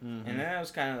 And that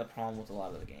was kind of the problem with a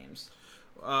lot of the games.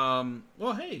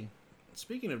 Well, hey,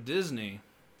 speaking of Disney,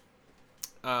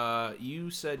 you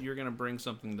said you're going to bring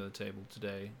something to the table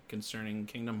today concerning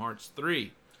Kingdom Hearts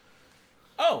 3.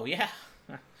 Oh, yeah.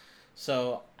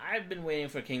 So, I've been waiting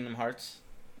for Kingdom Hearts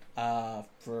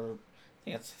for, I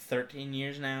think it's 13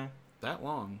 years now. That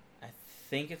long? I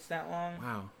think it's that long.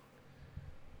 Wow.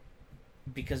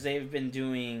 Because they've been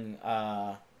doing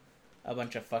a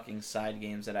bunch of fucking side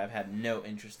games that I've had no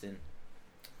interest in.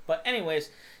 But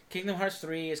anyways, Kingdom Hearts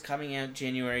 3 is coming out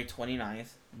January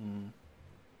 29th.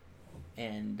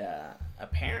 And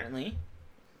apparently,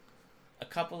 a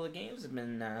couple of games have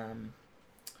been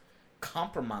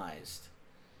compromised.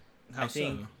 How I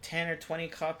think so? 10 or 20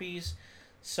 copies.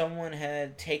 Someone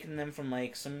had taken them from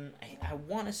like some... I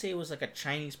want to say it was like a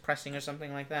Chinese pressing or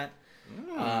something like that.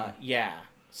 Yeah.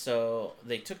 So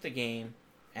they took the game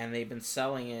and they've been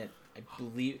selling it, I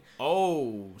believe...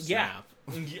 Oh, snap.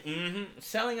 Yeah.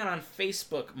 Selling it on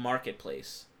Facebook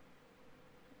Marketplace.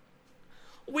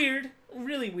 Weird.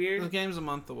 Really weird. The game's a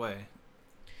month away.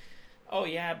 Oh,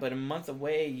 yeah, but a month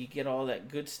away, you get all that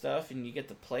good stuff and you get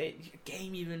to play it. Your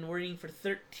game you've been waiting for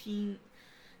 13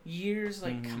 years?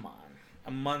 Like, come on.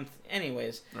 A month.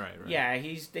 Anyways. Right. Yeah,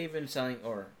 they've been selling,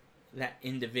 or that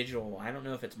individual, I don't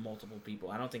know if it's multiple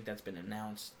people. I don't think that's been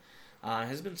announced.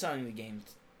 Has been selling the game.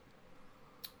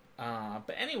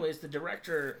 But anyways, the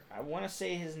director, I want to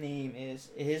say his name is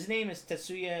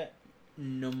Tetsuya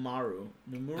Nomura.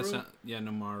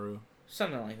 Nomura.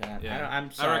 Something like that. Yeah.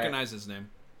 I'm sorry. I recognize his name.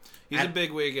 He's a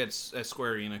big wig at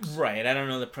Square Enix. Right. I don't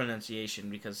know the pronunciation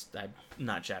because I'm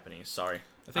not Japanese. Sorry.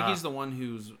 I think he's the one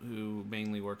who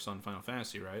mainly works on Final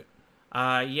Fantasy, right?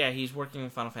 Yeah, he's working on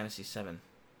Final Fantasy VII.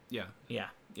 Yeah.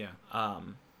 But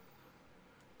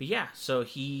yeah, so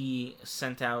he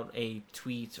sent out a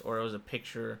tweet, or it was a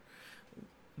picture.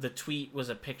 The tweet was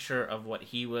a picture of what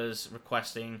he was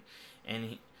requesting,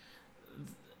 and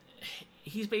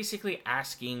he's basically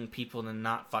asking people to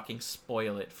not fucking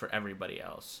spoil it for everybody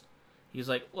else. He's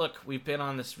like, look, we've been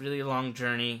on this really long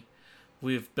journey.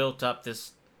 We've built up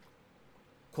this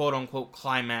quote-unquote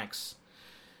climax.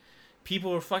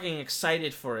 People are fucking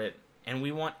excited for it, and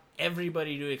we want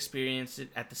everybody to experience it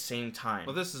at the same time.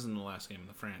 Well, this isn't the last game in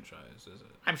the franchise, is it?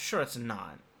 I'm sure it's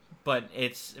not. But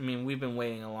we've been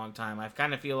waiting a long time. I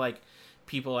kind of feel like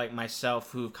people like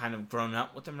myself who've kind of grown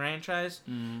up with the franchise,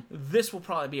 this will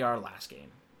probably be our last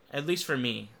game. At least for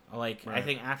me. Like, right. I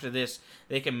think after this,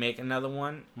 they can make another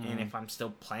one, and if I'm still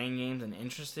playing games and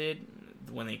interested,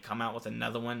 when they come out with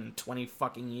another one in 20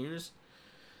 fucking years,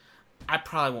 I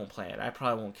probably won't play it. I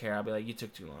probably won't care. I'll be like, you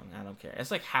took too long. I don't care.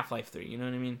 It's like Half-Life 3, you know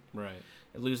what I mean? Right.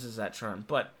 It loses that charm.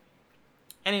 But,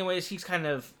 anyways, he's kind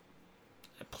of...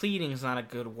 pleading is not a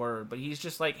good word, but he's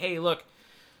just like, hey, look,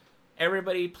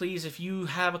 everybody, please, if you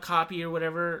have a copy or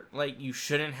whatever, like, you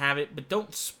shouldn't have it, but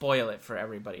don't spoil it for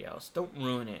everybody else. Don't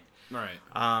ruin it. Right.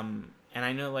 And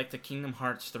I know, like, the Kingdom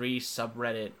Hearts 3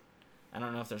 subreddit, I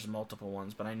don't know if there's multiple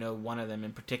ones, but I know one of them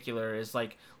in particular is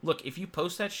like, look, if you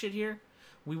post that shit here,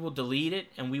 we will delete it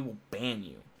and we will ban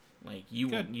you. Like, you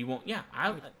won't, yeah,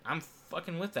 I'm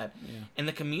fucking with that. Yeah. And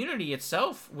the community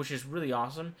itself, which is really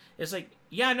awesome, is like,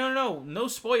 yeah, no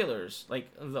spoilers. Like,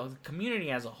 the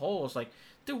community as a whole is like,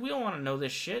 dude, we don't want to know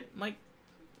this shit. Like,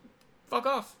 fuck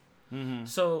off. Mm-hmm.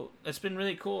 So, it's been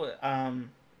really cool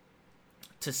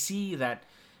to see that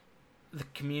the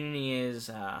community is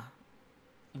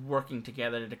working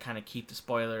together to kind of keep the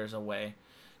spoilers away.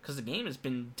 Because the game has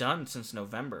been done since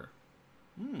November.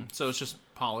 So it's just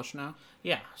polished now?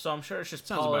 Yeah, so I'm sure it's just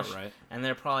Sounds polished, about right. and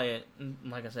they're probably,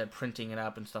 like I said, printing it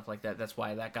up and stuff like that. That's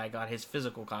why that guy got his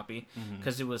physical copy,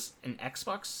 because it was an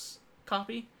Xbox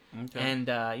copy. Okay. And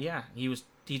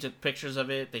he took pictures of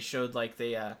it. They showed like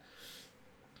the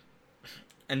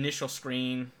initial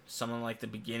screen, some of like the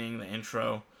beginning, the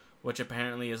intro, which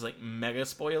apparently is like mega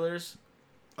spoilers.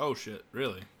 Oh shit!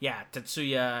 Really? Yeah,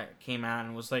 Tetsuya came out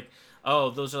and was like,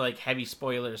 "Oh, those are like heavy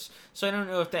spoilers." So I don't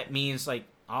know if that means like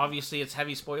obviously it's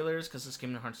heavy spoilers because it's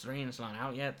Kingdom Hearts 3 and it's not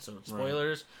out yet, so it's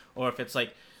spoilers, or if it's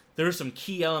like there's some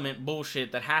key element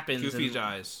bullshit that happens. Goofy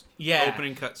dies. Yeah.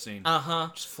 Opening cutscene.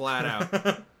 Just flat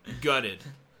out gutted.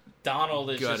 Donald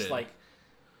is Gutted. just like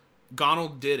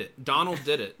Donald did it. Donald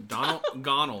did it. Gonald.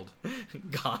 Donald.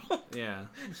 Yeah.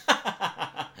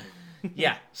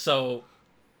 Yeah. So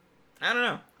I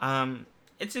don't know.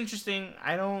 It's interesting.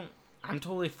 I'm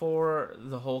totally for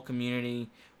the whole community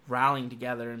rallying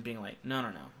together and being like,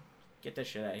 no, get that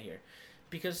shit out of here,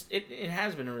 because it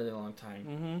has been a really long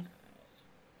time.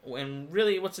 And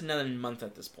really, what's another month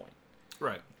at this point?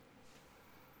 Right.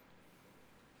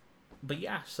 But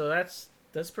yeah, so that's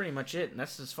pretty much it. And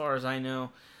that's as far as I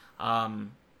know. I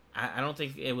don't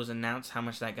think it was announced how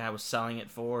much that guy was selling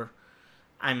it for.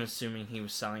 I'm assuming he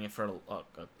was selling it for a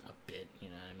bit. You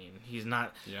know what I mean? He's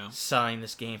not selling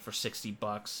this game for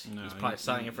 $60. No, he's probably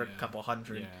selling it for a couple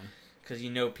hundred. Yeah. Because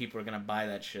people are going to buy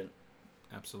that shit.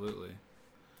 Absolutely.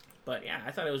 But yeah,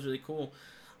 I thought it was really cool.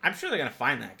 I'm sure they're going to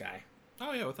find that guy.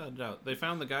 Oh yeah, without a doubt. They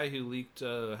found the guy who leaked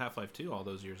Half-Life 2 all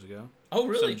those years ago. Oh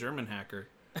really? Some German hacker.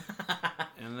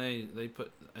 And they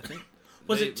put, I think...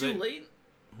 Was it too late?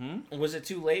 Was it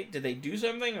too late? Did they do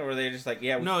something, or were they just like,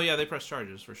 they pressed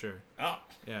charges for sure. Oh.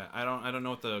 Yeah, I don't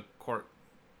know what the court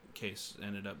case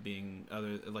ended up being. I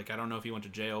don't know if he went to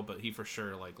jail, but he for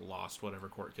sure lost whatever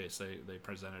court case they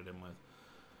presented him with.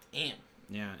 Damn.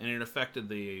 Yeah, and it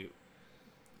affected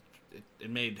it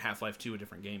made Half-Life 2 a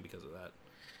different game because of that.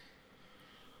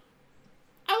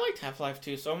 I liked Half-Life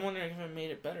 2, so I'm wondering if it made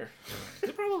it better.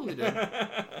 It probably did. All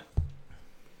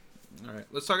right,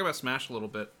 let's talk about Smash a little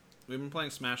bit. We've been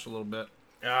playing Smash a little bit.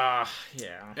 Yeah.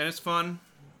 And it's fun.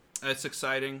 It's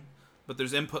exciting. But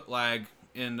there's input lag,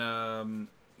 and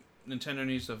Nintendo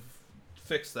needs to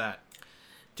fix that.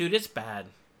 Dude, it's bad.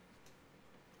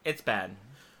 It's bad.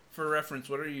 For reference,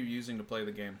 what are you using to play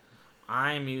the game?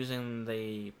 I'm using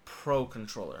the Pro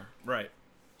controller. Right.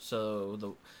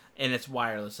 And it's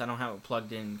wireless. I don't have it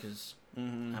plugged in because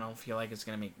I don't feel like it's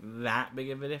going to make that big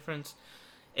of a difference.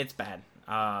 It's bad.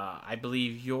 I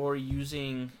believe you're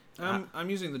using... I'm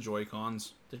using the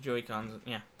Joy-Cons. The Joy-Cons,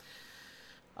 yeah.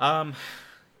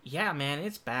 Yeah, man,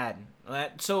 it's bad.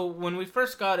 So when we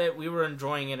first got it, we were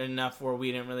enjoying it enough where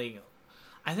we didn't really...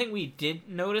 I think we did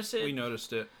notice it. We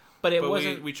noticed it. But it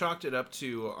wasn't... We chalked it up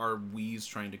to our Wiis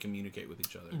trying to communicate with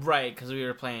each other. Right, because we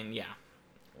were playing, yeah.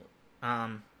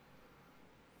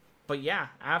 But yeah,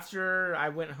 after I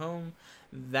went home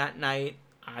that night,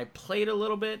 I played a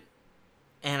little bit,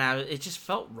 and it just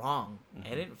felt wrong.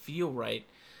 It didn't feel right.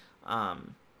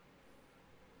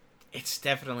 It's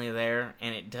definitely there,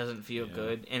 and it doesn't feel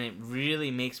good, and it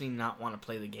really makes me not want to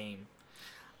play the game.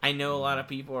 I know a lot of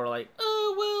people are like,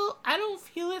 oh, well, I don't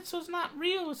feel it, so it's not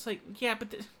real. It's like, yeah,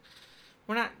 but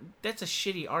we're not... That's a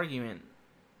shitty argument.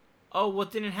 Oh, well,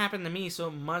 it didn't happen to me, so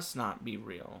it must not be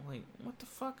real. Like, what the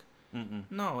fuck?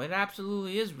 No, it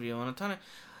absolutely is real, and a ton of...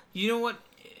 You know what?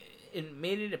 It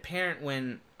made it apparent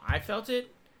when I felt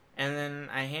it, and then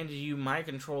I handed you my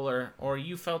controller, or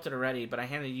you felt it already, but I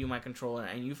handed you my controller,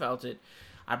 and you felt it.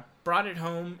 I brought it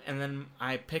home, and then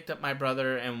I picked up my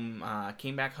brother and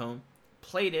came back home,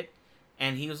 played it,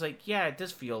 and he was like, yeah, it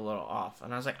does feel a little off.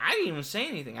 And I was like, I didn't even say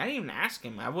anything. I didn't even ask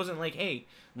him. I wasn't like, hey,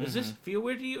 does this feel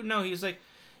weird to you? No, he was like,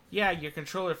 yeah, your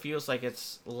controller feels like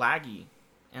it's laggy.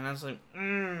 And I was like,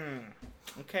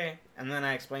 okay. And then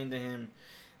I explained to him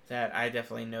that I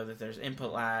definitely know that there's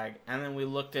input lag. And then we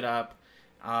looked it up.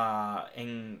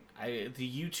 And the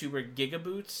YouTuber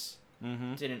Gigaboots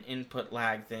did an input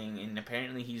lag thing. And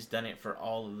apparently he's done it for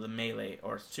all of the Melee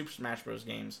or Super Smash Bros.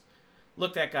 Games.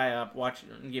 Look that guy up. Watch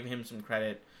and give him some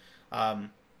credit. But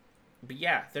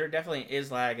yeah, there definitely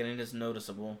is lag and it is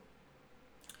noticeable.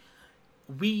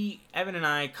 Evan and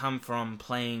I come from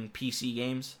playing PC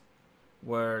games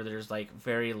where there's like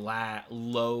very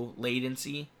low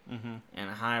latency and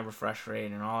a high refresh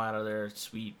rate and all out of their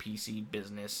sweet PC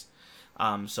business.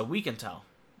 So we can tell.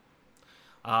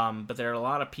 But there are a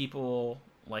lot of people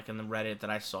like in the Reddit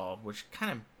that I saw, which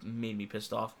kind of made me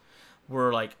pissed off,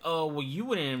 were like, oh, well, you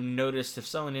wouldn't have noticed if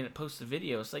someone didn't post the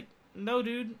video. It's like, no,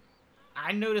 dude.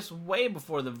 I noticed way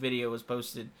before the video was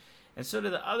posted. And so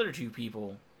did the other two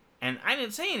people. and I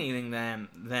didn't say anything to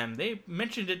them. They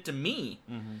mentioned it to me.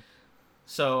 Mm-hmm.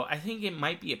 So I think it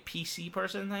might be a PC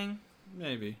person thing.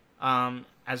 Maybe.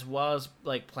 As well as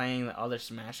like playing the other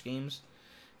Smash games,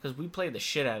 because we play the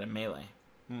shit out of Melee,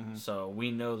 so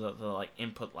we know that the like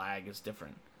input lag is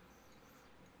different.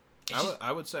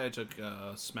 I would say I took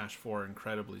Smash 4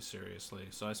 incredibly seriously,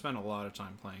 so I spent a lot of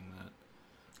time playing that,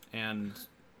 and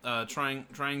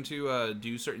trying to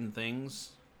do certain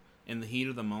things in the heat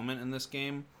of the moment in this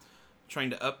game, trying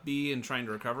to up B and trying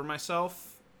to recover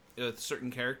myself with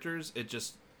certain characters.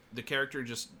 The character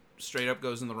just straight up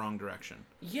goes in the wrong direction.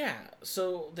 Yeah,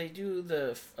 so they do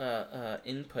the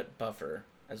input buffer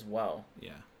as well.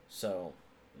 Yeah. So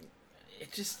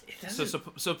it doesn't. So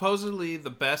supposedly the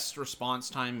best response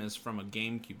time is from a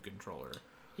GameCube controller.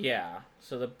 Yeah.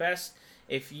 So the best,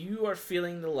 if you are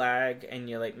feeling the lag and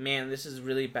you're like, man, this is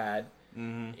really bad,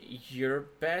 your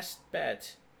best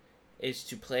bet is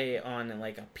to play on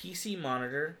like a PC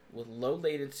monitor with low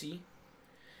latency,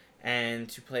 and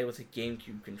to play with a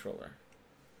GameCube controller.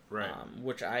 Right.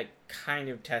 Which I kind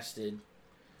of tested.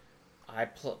 I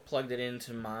plugged it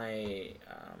into my,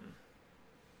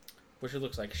 which it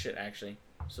looks like shit actually,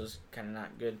 so it's kind of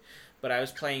not good. But I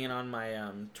was playing it on my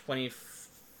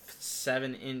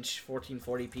 27-inch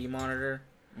 1440p monitor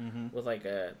with like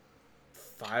a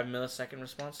 5 millisecond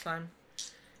response time,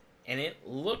 and it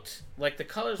looked like the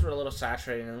colors were a little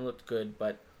saturated and it looked good,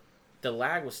 but the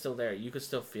lag was still there. You could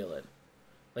still feel it,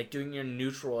 like doing your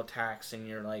neutral attacks and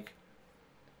your like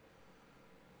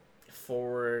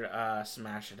forward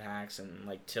smash attacks and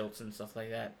like tilts and stuff like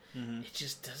that. It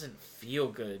just doesn't feel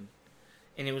good,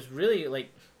 and it was really like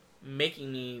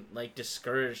making me like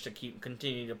discouraged to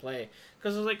continue to play,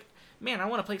 because I was like, man, I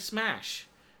want to play Smash,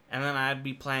 and then I'd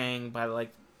be playing by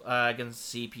like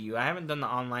against the CPU. I haven't done the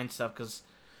online stuff because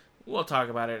we'll talk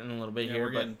about it in a little bit here.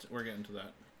 We're getting to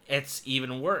that. It's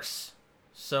even worse.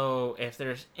 So if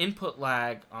there's input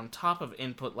lag on top of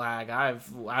input lag, I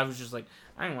was just like,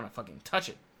 I didn't want to fucking touch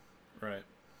it. Right.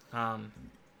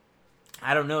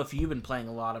 I don't know if you've been playing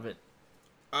a lot of it.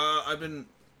 I've been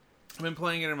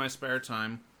playing it in my spare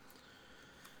time.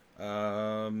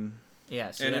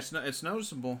 Yeah, and it's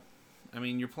noticeable. I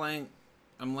mean,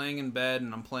 I'm laying in bed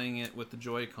and I'm playing it with the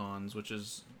Joy-Cons, which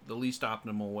is the least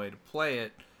optimal way to play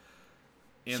it.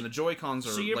 And the Joy-Cons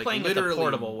are you're like playing literally it the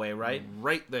portable way, right?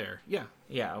 Right there. Yeah.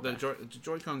 Yeah. Okay. The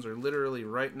Joy-Cons are literally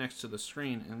right next to the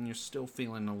screen, and you're still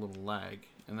feeling a little lag,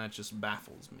 and that just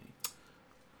baffles me.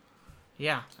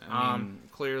 Yeah. I mean,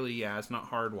 clearly, yeah, it's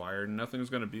not hardwired. Nothing's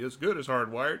going to be as good as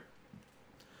hardwired,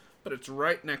 but it's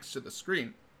right next to the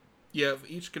screen. You have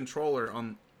each controller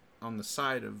on the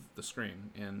side of the screen,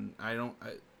 and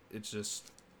it's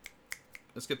just,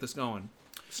 let's get this going.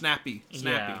 Snappy.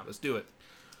 Yeah. Let's do it.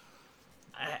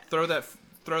 Throw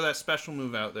that special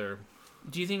move out there.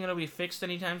 Do you think it'll be fixed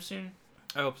anytime soon?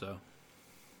 I hope so.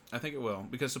 I think it will,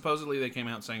 because supposedly they came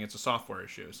out saying it's a software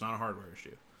issue. It's not a hardware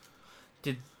issue.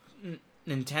 Did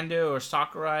Nintendo or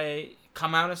Sakurai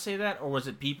come out and say that, or was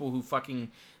it people who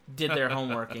fucking did their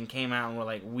homework and came out and were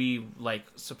like, we like?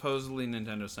 Supposedly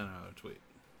Nintendo sent out a tweet.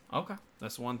 Okay.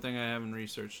 That's one thing I haven't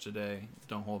researched today.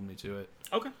 Don't hold me to it.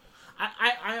 Okay.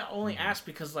 I only asked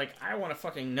because like I want to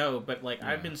fucking know, but like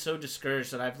I've been so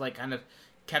discouraged that I've like kind of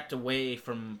kept away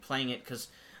from playing it, because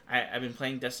I've been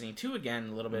playing Destiny 2 again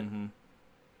a little bit, and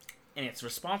it's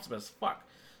responsive as fuck.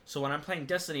 So when I'm playing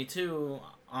Destiny 2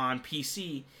 on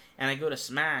PC and I go to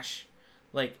Smash,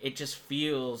 like it just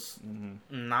feels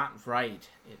not right.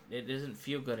 It doesn't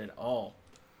feel good at all.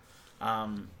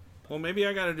 Well, maybe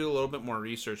I got to do a little bit more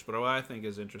research, but what I think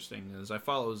is interesting is I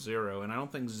follow Zero, and I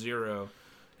don't think Zero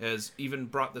has even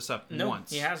brought this up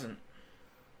once. No, he hasn't.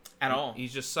 At all.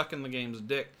 He's just sucking the game's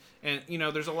dick. And, you know,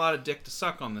 there's a lot of dick to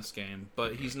suck on this game,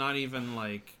 but he's not even,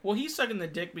 like... Well, he's sucking the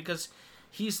dick because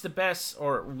he's the best,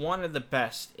 or one of the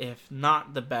best, if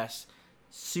not the best,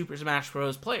 Super Smash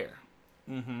Bros. Player.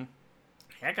 Mm-hmm.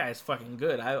 That guy is fucking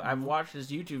good. I've watched his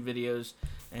YouTube videos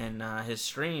and his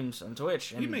streams on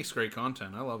Twitch. And he makes great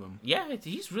content. I love him. Yeah,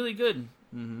 he's really good.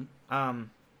 Mm-hmm.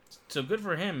 So good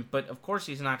for him, but of course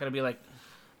he's not going to be like,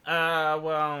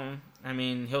 well, I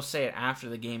mean, he'll say it after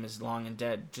the game is long and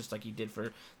dead, just like he did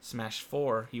for Smash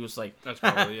 4. He was like... That's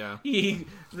probably, yeah. he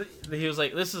was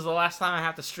like, this is the last time I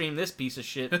have to stream this piece of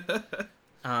shit.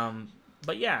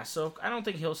 But yeah, so I don't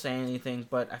think he'll say anything,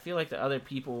 but I feel like the other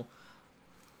people...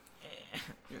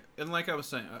 And like I was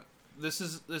saying, this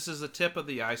is the tip of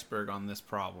the iceberg on this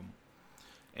problem.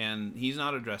 And he's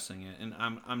not addressing it, and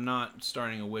I'm not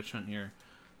starting a witch hunt here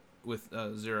with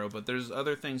Zero, but there's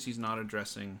other things he's not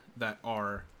addressing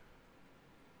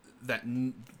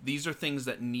these are things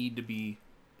that need to be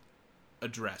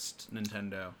addressed,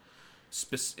 Nintendo.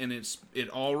 and it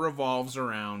all revolves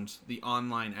around the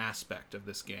online aspect of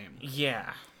this game.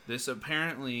 Yeah. This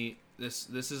apparently this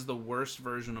is the worst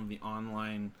version of the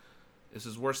online. This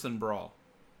is worse than Brawl.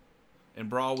 And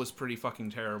Brawl was pretty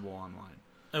fucking terrible online.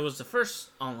 It was the first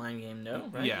online game, though,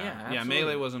 right? Yeah,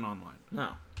 Melee wasn't online.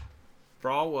 No.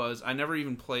 Brawl was. I never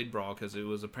even played Brawl because it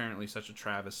was apparently such a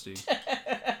travesty.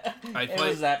 It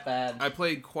was that bad. I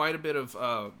played quite a bit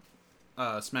of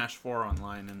Smash 4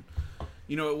 online, and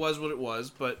it was what it was,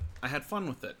 but I had fun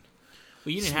with it.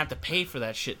 Well, you didn't have to pay for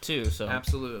that shit too, so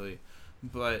Absolutely.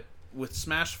 But with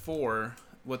Smash 4,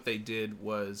 what they did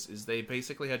is they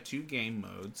basically had 2 game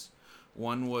modes.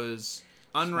 One was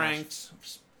unranked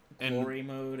Glory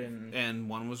mode and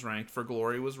one was ranked. For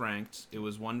Glory was ranked. It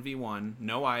was 1v1,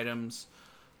 no items,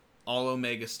 all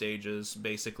Omega stages,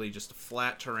 basically just a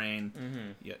flat terrain.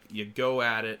 Mm-hmm. You go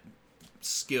at it,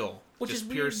 skill, which just is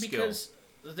pure weird skill. Because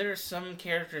there are some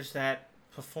characters that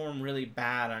perform really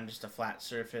bad on just a flat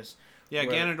surface. Yeah,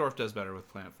 Ganondorf does better with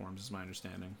platforms, is my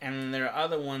understanding. And there are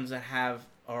other ones that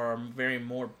are very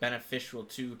more beneficial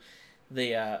to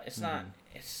the. It's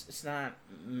not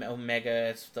Omega.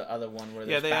 It's the other one where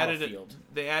there's Battlefield.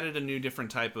 They added a new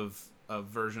different type of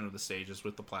version of the stages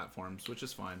with the platforms, which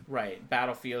is fine. Right,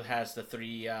 Battlefield has the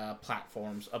 3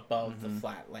 platforms above the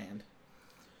flat land.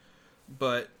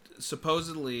 But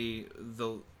supposedly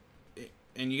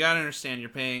and you gotta understand, you're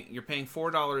paying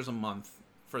 $4 a month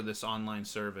for this online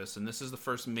service, and this is the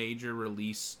first major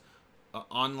release,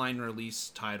 online release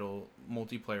title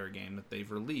multiplayer game that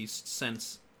they've released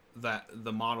since that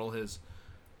the model has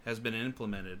been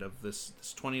implemented of this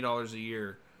 $20 a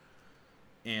year,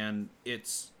 and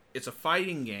it's a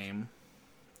fighting game,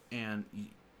 and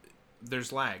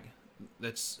there's lag.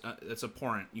 That's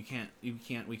abhorrent. We can't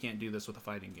do this with a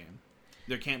fighting game.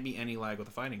 There can't be any lag with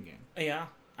a fighting game. Yeah,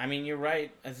 I mean, you're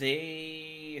right. I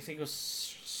think it was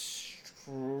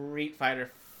Street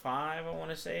Fighter 5, I want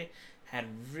to say, had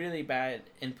really bad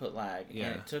input lag,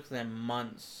 and it took them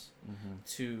months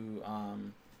to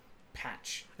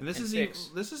patch. And this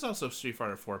is also Street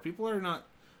Fighter 4. People are not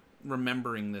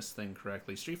remembering this thing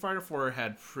correctly. Street Fighter 4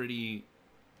 had pretty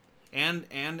and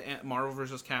Marvel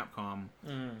vs. Capcom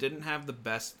didn't have the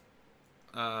best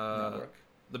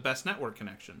network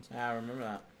connections. I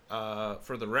remember that.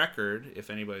 For the record, if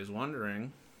anybody's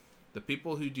wondering, the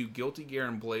people who do Guilty Gear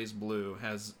and Blaze Blue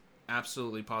has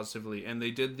absolutely positively, and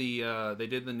they did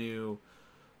the new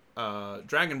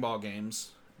Dragon Ball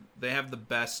games. They have the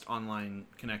best online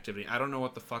connectivity. I don't know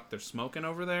what the fuck they're smoking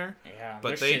over there. Yeah,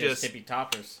 but they just tippy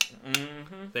toppers.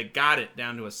 They got it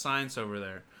down to a science over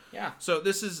there. Yeah. So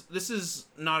this is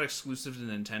not exclusive to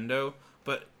Nintendo,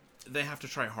 but they have to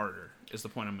try harder. Is the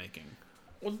point I'm making.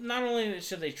 Well, not only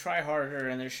should they try harder,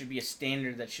 and there should be a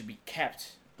standard that should be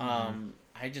kept.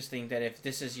 I just think that if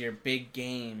this is your big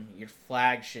game, your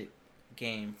flagship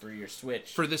game for your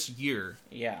Switch for this year,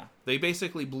 they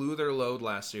basically blew their load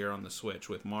last year on the Switch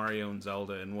with Mario and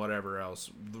Zelda and whatever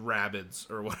else, Rabbids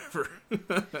or whatever.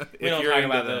 We don't talk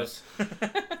about those.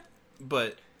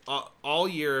 But all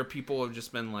year, people have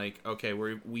just been like, okay,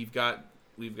 we've got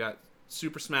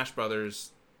Super Smash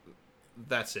Brothers.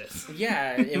 That's it.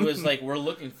 Yeah, it was like, we're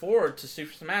looking forward to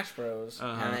Super Smash Bros.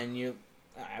 And then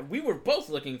we were both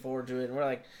looking forward to it, and we're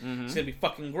like, it's gonna be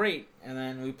fucking great. And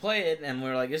then we play it, and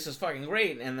we're like, this is fucking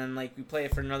great. And then like we play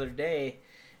it for another day,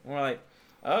 and we're like,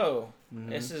 oh,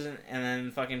 this isn't. And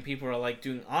then fucking people are like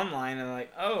doing online, and they're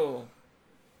like, oh,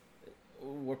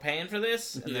 we're paying for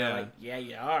this. And they're like, yeah,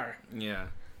 you are. Yeah.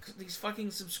 'Cause these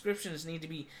fucking subscriptions need to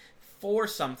be for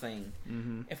something.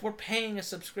 If we're paying a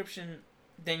subscription,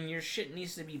 then your shit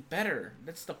needs to be better.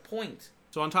 That's the point.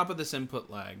 So on top of this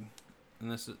input lag,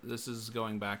 and this is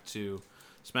going back to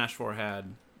Smash 4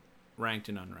 had ranked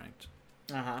and unranked.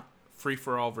 Free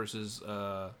for all versus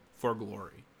For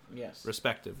Glory. Yes.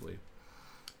 Respectively.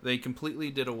 They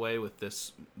completely did away with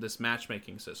this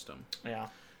matchmaking system. Yeah.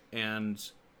 And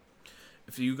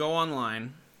if you go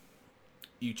online,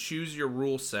 you choose your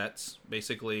rule sets,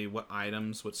 basically what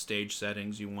items, what stage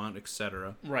settings you want,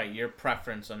 etc. Right, your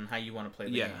preference on how you want to play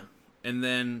the game. And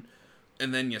then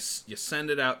you send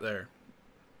it out there.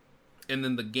 And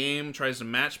then the game tries to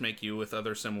matchmake you with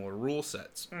other similar rule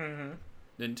sets.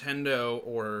 Nintendo,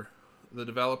 or the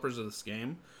developers of this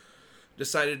game,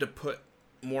 decided to put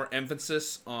more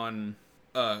emphasis on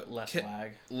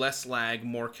less lag,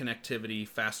 more connectivity,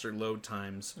 faster load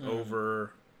times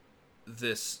over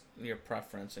this. Your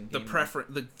preference and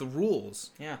the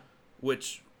rules. Yeah.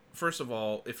 Which, first of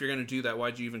all, if you're going to do that,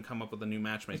 why'd you even come up with a new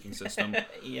matchmaking system?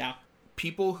 Yeah.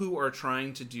 People who are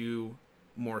trying to do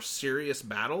more serious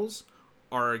battles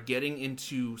are getting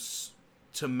into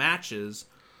matches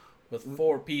with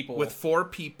 4 people.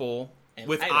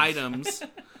 with items.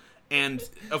 And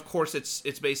of course,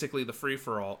 it's basically the free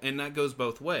for all, and that goes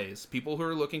both ways. People who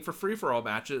are looking for free for all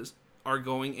matches are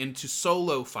going into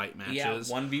solo fight matches.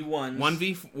 Yeah, 1v1.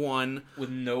 1v1 with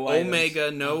no Omega,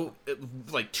 items.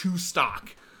 like 2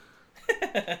 stock.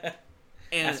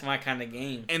 And that's my kind of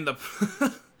game. And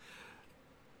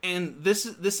and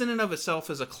this in and of itself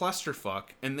is a clusterfuck,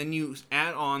 and then you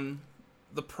add on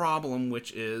the problem,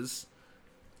 which is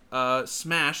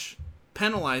Smash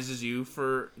penalizes you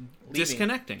for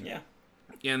disconnecting. Yeah.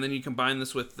 And then you combine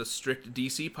this with the strict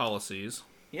DC policies.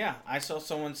 Yeah, I saw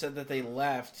someone said that they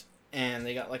left and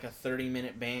they got like a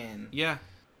 30-minute ban. Yeah.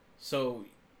 So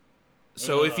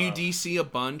if you DC a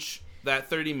bunch, that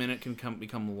 30-minute can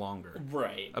become longer.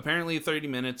 Right. Apparently 30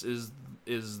 minutes is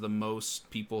the most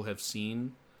people have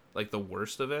seen, like the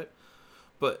worst of it.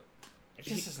 But it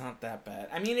just is not that bad.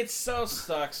 I mean, it so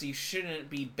sucks. You shouldn't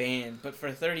be banned, but for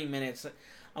 30 minutes,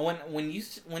 when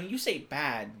you say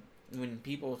bad, when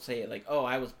people say it like, "Oh,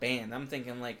 I was banned," I'm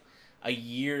thinking like a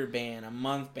year ban, a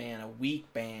month ban, a week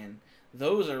ban.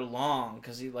 Those are long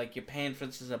because you're paying for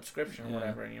this subscription or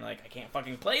whatever, and you're like, I can't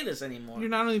fucking play this anymore. You're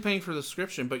not only paying for the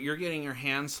subscription, but you're getting your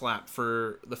hand slapped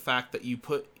for the fact that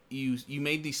you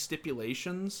made these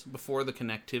stipulations before the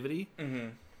connectivity,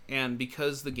 and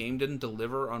because the game didn't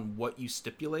deliver on what you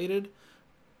stipulated,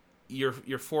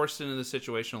 you're forced into the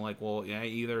situation of like, well, yeah, I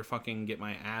either fucking get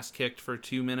my ass kicked for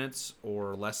 2 minutes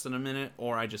or less than a minute,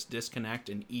 or I just disconnect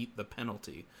and eat the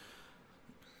penalty.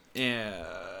 Yeah.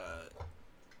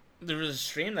 There was a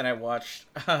stream that I watched.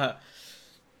 It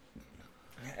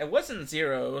wasn't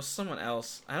Zero. It was someone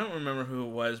else. I don't remember who it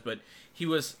was, but he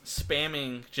was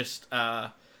spamming just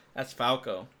that's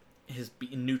Falco, his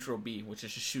neutral B, which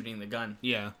is just shooting the gun.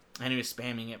 Yeah. And he was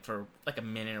spamming it for like a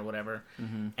minute or whatever.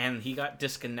 Mm-hmm. And he got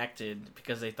disconnected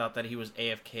because they thought that he was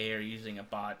AFK or using a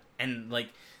bot. And like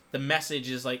the message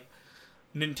is like,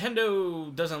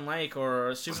 Nintendo doesn't like,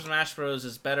 or Super Smash Bros.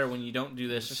 Is better when you don't do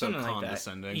this, or something like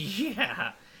that.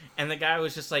 Yeah. And the guy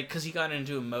was just like, because he got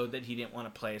into a mode that he didn't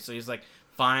want to play, so he's like,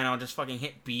 fine, I'll just fucking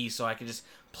hit B so I can just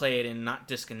play it and not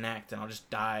disconnect, and I'll just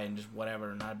die and just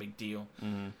whatever, not a big deal.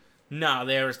 Mm-hmm. No,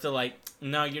 they were still like,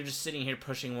 no, you're just sitting here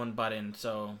pushing one button,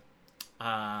 so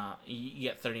you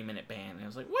get 30-minute ban. And I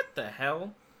was like, what the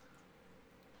hell?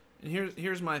 And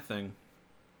here's my thing.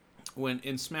 When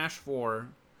in Smash 4,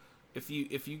 if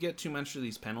you get too much of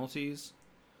these penalties,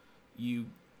 you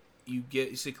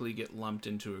basically get lumped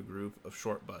into a group of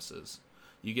short buses.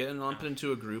 You get lumped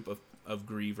into a group of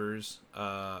grievers,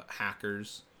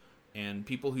 hackers, and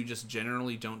people who just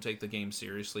generally don't take the game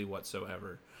seriously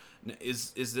whatsoever.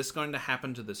 Is this going to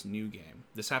happen to this new game?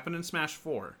 This happened in Smash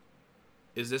 4.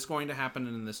 Is this going to happen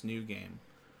in this new game?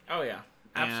 Oh yeah,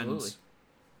 absolutely.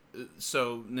 And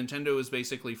so Nintendo is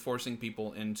basically forcing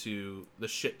people into the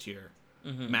shit tier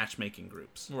matchmaking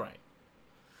groups. Right.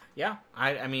 Yeah,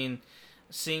 I mean,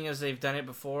 seeing as they've done it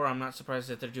before, I'm not surprised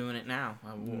that they're doing it now.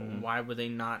 Why would they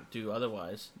not do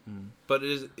otherwise? But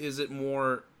is it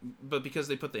more? But because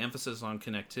they put the emphasis on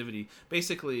connectivity,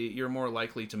 basically you're more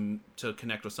likely to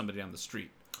connect with somebody on the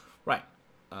street, right?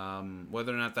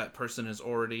 Whether or not that person is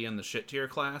already in the shit tier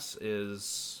class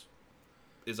is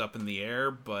up in the air,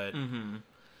 but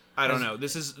I don't know.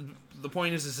 The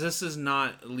point is this is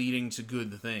not leading to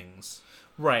good things.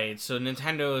 Right, so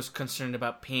Nintendo is concerned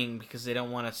about ping because they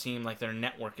don't want to seem like their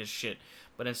network is shit.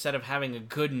 But instead of having a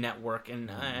good network and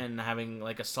having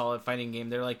like a solid fighting game,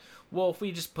 they're like, well, if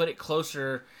we just put it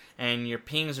closer and your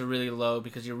pings are really low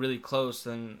because you're really close,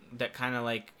 then that kind of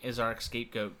like is our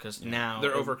scapegoat because now...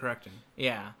 They're overcorrecting.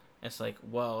 Yeah, it's like,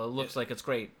 well, it looks like it's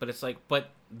great, but it's like, but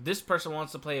this person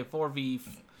wants to play a 4-player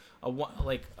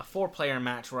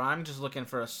match where I'm just looking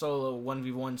for a solo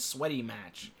 1v1 sweaty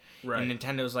match. Right. And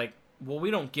Nintendo's like, well,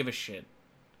 we don't give a shit.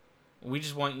 We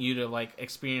just want you to like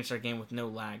experience our game with no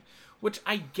lag, which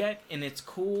I get and it's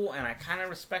cool and I kind of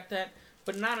respect that,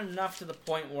 but not enough to the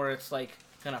point where it's like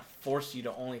gonna force you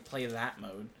to only play that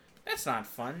mode. That's not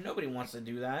fun. Nobody wants to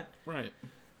do that. Right.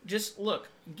 Just look,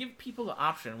 give people the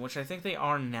option, which I think they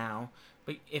are now.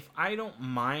 But if I don't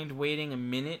mind waiting a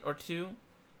minute or two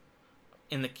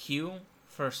in the queue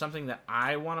for something that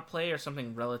I want to play or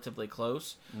something relatively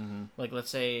close, like let's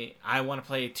say I want to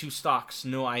play 2 stocks,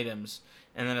 no items,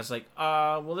 and then it's like,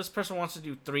 well, this person wants to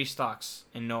do 3 stocks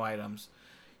and no items.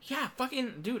 Yeah,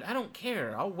 fucking dude, I don't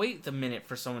care. I'll wait the minute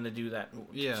for someone to do that.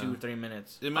 Yeah. 2 or 3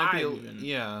 minutes. It might be.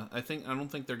 Yeah, I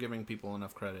don't think they're giving people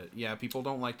enough credit. Yeah, people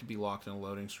don't like to be locked in a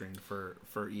loading screen for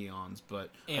eons,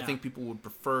 but I think people would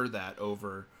prefer that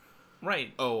over.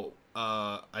 Right. Oh,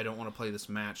 I don't want to play this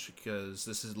match because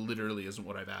this literally isn't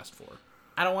what I've asked for.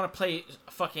 I don't want to play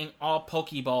fucking all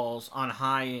Pokeballs on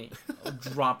high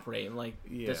drop rate. Like,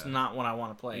 that's not what I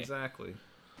want to play. Exactly.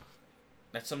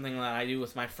 That's something that I do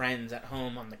with my friends at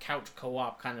home on the couch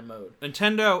co-op kind of mode.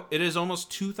 Nintendo, it is almost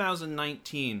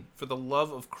 2019. For the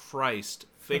love of Christ,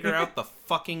 figure out the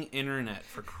fucking internet,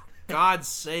 for God's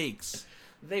sakes.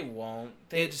 They won't.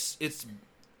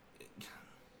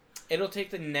 It'll take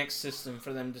the next system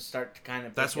for them to start to kind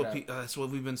of. That's what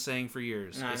we've been saying for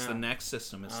years. It's the next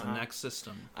system. It's the next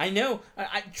system. I know.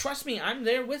 I trust me. I'm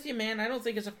there with you, man. I don't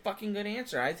think it's a fucking good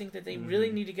answer. I think that they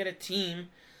really need to get a team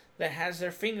that has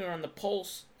their finger on the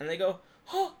pulse, and they go,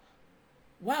 "Oh,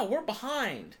 wow, we're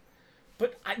behind,"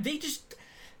 but they just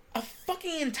a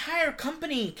fucking entire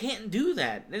company can't do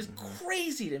that. It's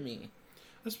crazy to me.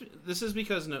 This is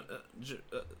because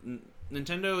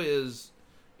Nintendo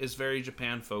is very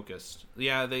Japan focused.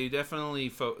 Yeah, they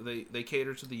definitely they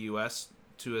cater to the US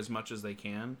to as much as they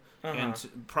can, and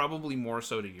probably more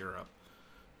so to Europe.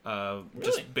 Really?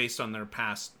 Just based on their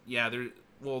past. Yeah,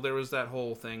 there was that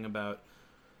whole thing about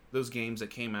those games that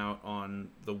came out on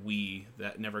the Wii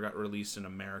that never got released in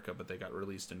America, but they got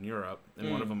released in Europe,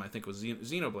 and one of them I think was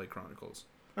Xenoblade Chronicles.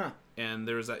 Huh. And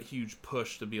there was that huge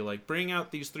push to be like, bring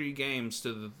out these 3 games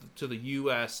to the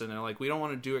U.S. And they're like, we don't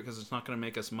want to do it because it's not going to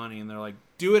make us money. And they're like,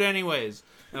 do it anyways.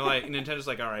 And like Nintendo's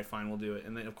like, all right, fine, we'll do it.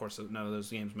 And then of course none of those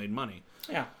games made money.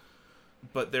 Yeah.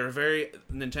 But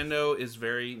Nintendo is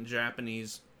very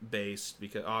Japanese based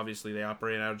because obviously they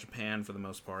operate out of Japan for the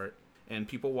most part. And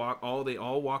people they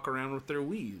all walk around with their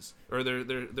Wiis or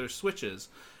their Switches,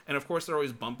 and of course they're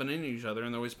always bumping into each other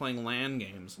and they're always playing LAN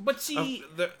games. But see,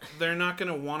 they're not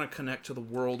going to want to connect to the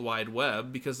World Wide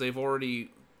Web because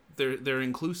they're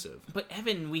inclusive. But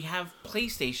Evan, we have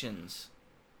PlayStations.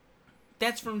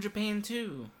 That's from Japan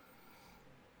too.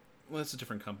 Well, that's a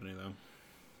different company though.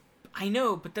 I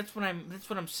know, but that's what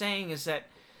I'm saying is that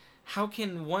how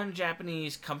can one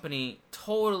Japanese company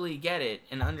totally get it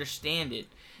and understand it,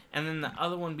 and then the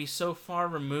other one be so far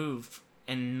removed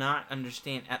and not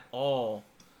understand at all?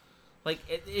 Like,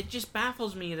 it just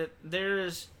baffles me that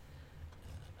there's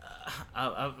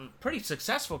a pretty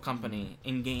successful company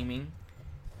in gaming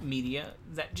media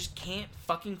that just can't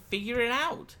fucking figure it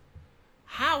out.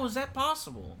 How is that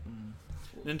possible?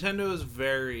 Nintendo is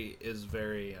very,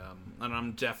 and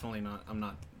I'm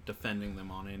not defending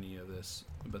them on any of this,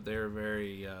 but they're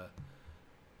very,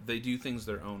 they do things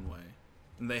their own way.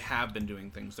 And they have been doing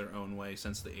things their own way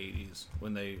since the 80s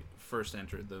when they first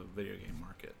entered the video game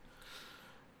market.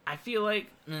 I feel like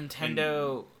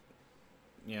Nintendo...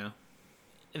 Yeah.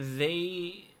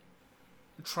 They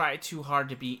try too hard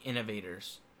to be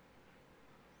innovators.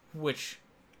 Which,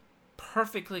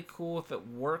 perfectly cool if it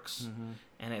works,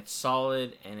 and it's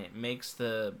solid, and it makes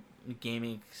the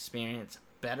gaming experience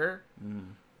better.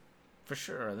 For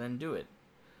sure, then do it.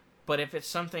 But if it's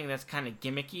something that's kind of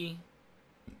gimmicky,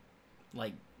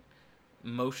 like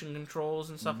motion controls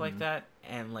and stuff like that,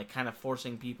 and like kind of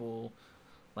forcing people,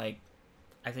 like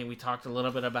I think we talked a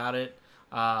little bit about it,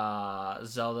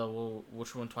 Zelda,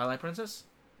 which one, Twilight Princess?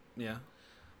 Yeah.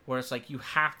 Where it's like you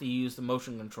have to use the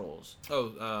motion controls.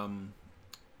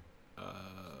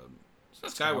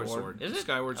 Skyward Sword. Is it?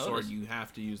 Skyward Sword, you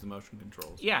have to use the motion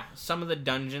controls. Yeah, some of the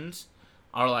dungeons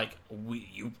are like,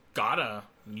 you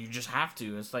just have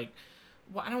to. It's like,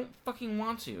 well, I don't fucking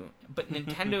want to. But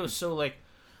Nintendo is so like,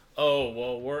 oh,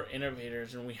 well, we're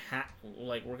innovators and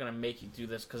we're gonna make you do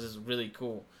this because it's really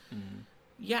cool.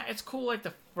 Yeah, it's cool like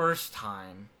the first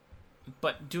time,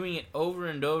 but doing it over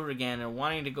and over again and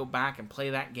wanting to go back and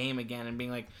play that game again and being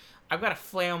like, I've got to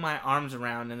flail my arms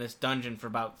around in this dungeon for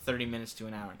about 30 minutes to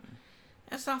an hour.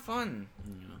 That's not fun.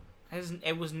 Yeah.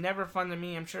 It was never fun to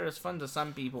me. I'm sure it's fun to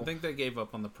some people. I think they gave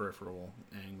up on the peripheral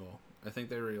angle. I think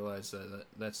they realized that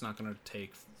that's not going to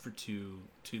take for two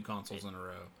consoles in a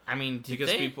row. I mean,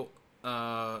 people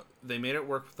they made it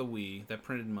work with the Wii that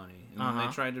printed money, and then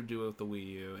they tried to do it with the Wii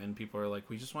U, and people are like,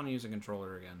 we just want to use a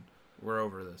controller again. We're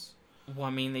over this. Well,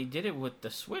 I mean, they did it with the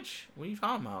Switch. What are you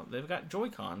talking about? They've got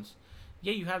Joy-Cons.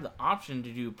 Yeah, you have the option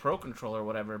to do Pro Controller or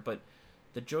whatever, but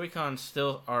the Joy-Cons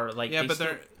still are like... Yeah,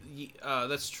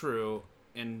 that's true,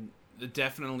 and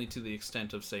definitely to the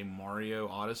extent of, say, Mario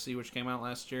Odyssey, which came out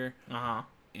last year.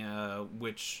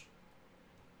 Which...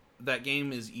 That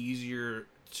game is easier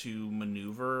to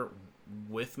maneuver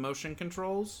with motion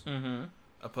controls,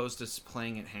 opposed to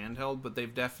playing it handheld, but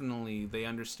they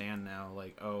understand now,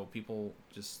 like, oh, people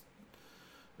just...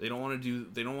 They don't want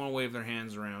to wave their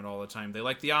hands around all the time. They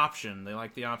like the option.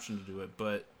 To do it,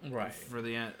 but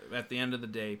at the end of the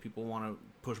day, people want to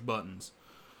push buttons.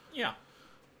 Yeah.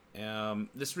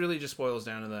 This really just boils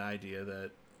down to the idea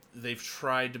that they've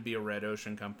tried to be a Red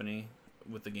Ocean company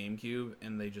with the GameCube,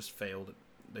 and they just failed.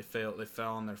 They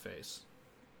fell on their face.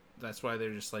 That's why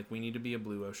they're just like, we need to be a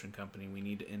blue ocean company. We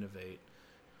need to innovate,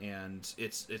 and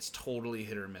it's totally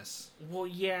hit or miss. Well,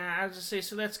 yeah, I was gonna say,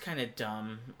 so that's kind of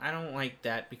dumb. I don't like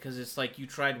that because it's like you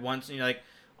tried once and you're like,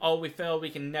 oh, we failed. We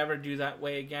can never do that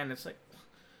way again. It's like,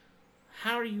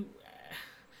 how are you?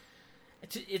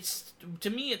 It's to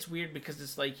me, it's weird because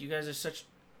it's like you guys are such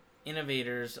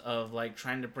innovators of like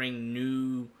trying to bring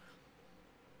new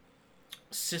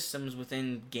systems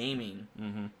within gaming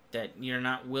that you're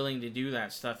not willing to do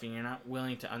that stuff, and you're not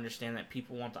willing to understand that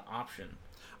people want the option.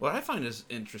 What I find is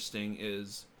interesting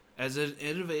is, as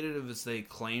innovative as they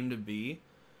claim to be,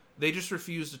 they just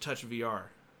refuse to touch VR,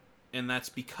 and that's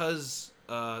because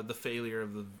the failure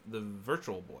of the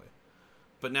Virtual Boy.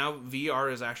 But now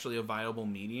VR is actually a viable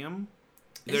medium.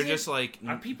 They're just like,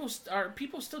 are people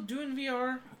still doing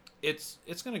VR? It's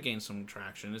going to gain some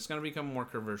traction. It's going to become more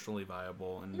commercially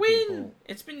viable, and when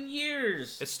it's been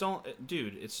years. It's still,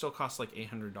 dude. It still costs like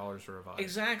 $800 for a Vive.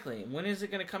 Exactly. When is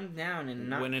it going to come down and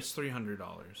not? When it's $300.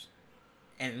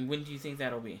 And when do you think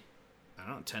that'll be? I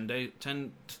don't know.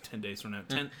 10 days from now.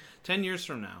 10 years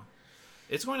from now.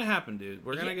 It's going to happen, dude.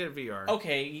 We're going to get VR.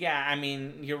 Okay, yeah, I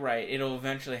mean, you're right. It'll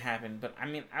eventually happen. But, I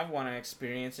mean, I want to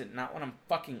experience it, not when I'm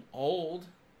fucking old.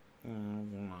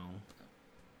 No.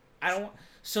 I don't...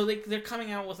 So, they're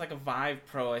coming out with, like, a Vive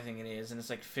Pro, I think it is, and it's,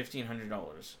 like,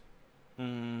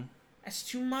 $1,500. That's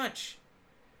too much.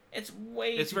 It's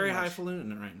way too much. It's very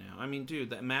highfalutin right now. I mean,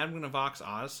 dude, that Magnavox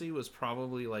Odyssey was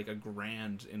probably, like,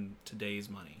 $1,000 in today's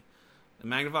money. The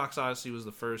Magnavox Odyssey was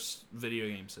the first video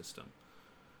game system.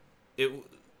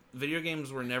 Video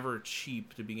games were never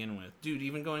cheap to begin with. Dude,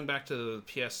 even going back to the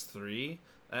PS3,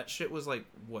 that shit was like,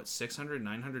 what, $600,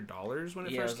 $900 when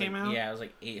it first came out? Yeah, it was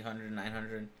like $800,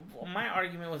 $900. Well, my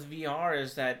argument with VR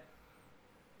is that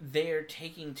they're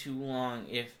taking too long.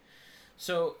 If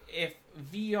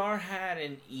VR had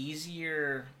an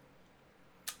easier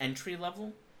entry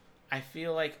level, I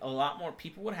feel like a lot more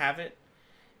people would have it,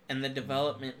 and the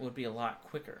development would be a lot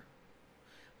quicker.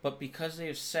 But because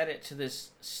they've set it to this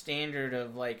standard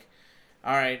of like,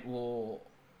 all right, well,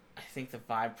 I think the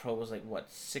Vive Pro was like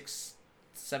what, $700,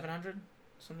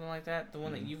 something like that. The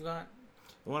one that you've got.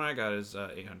 The one I got is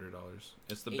 $800.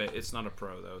 It's it's not a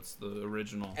Pro though. It's the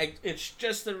original. It's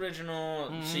just the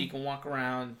original, so you can walk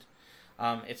around.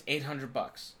 It's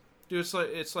 $800. Dude,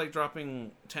 it's like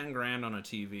dropping $10,000 on a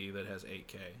TV that has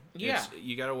 8K. Yeah,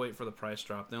 you gotta wait for the price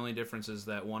drop. The only difference is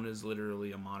that one is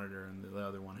literally a monitor, and the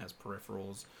other one has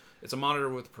peripherals. It's a monitor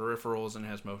with peripherals and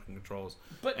has motion controls,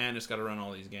 and it's got to run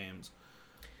all these games.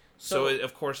 So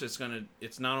of course it's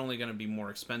not only gonna be more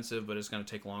expensive, but it's gonna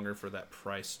take longer for that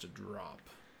price to drop.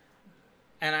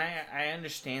 And I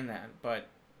understand that, but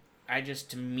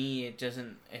to me it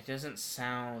doesn't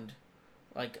sound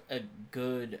like a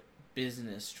good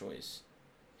business choice,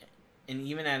 and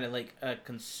even at a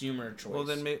consumer choice. Well,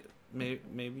 then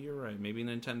maybe you're right. Maybe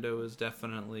Nintendo is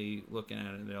definitely looking at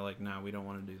it and they're like, nah, we don't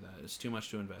want to do that. It's too much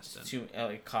to invest in.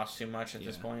 It costs too much at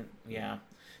this point. Yeah.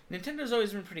 Nintendo's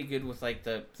always been pretty good with like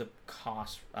the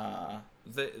cost,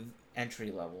 the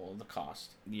entry level of the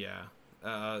cost. Yeah.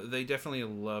 They definitely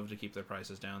love to keep their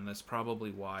prices down. That's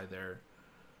probably why they're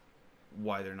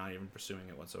not even pursuing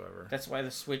it whatsoever. That's why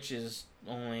the Switch is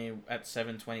only at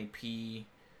 720p,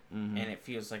 and it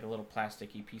feels like a little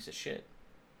plasticky piece of shit.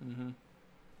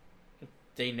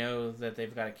 They know that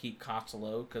they've got to keep costs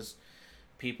low because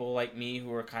people like me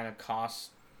who are kind of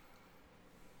cost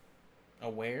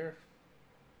aware,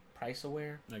 price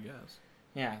aware, I guess.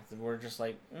 Yeah, we're just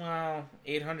like, well,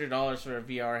 $800 for a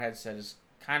VR headset is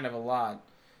kind of a lot,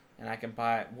 and I can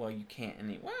buy it. Well, you can't.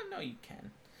 Well, no, you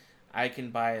can. I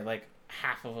can buy like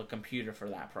half of a computer for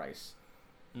that price.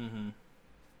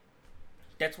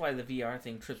 That's why the VR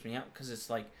thing trips me out, because it's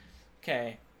like,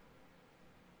 okay,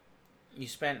 you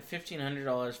spent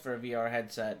 $1,500 for a VR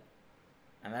headset,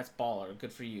 and that's baller,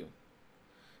 good for you.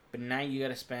 But now you got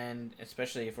to spend,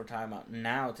 especially if we're talking about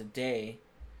now today,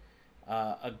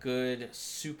 a good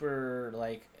super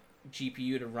like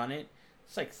GPU to run it.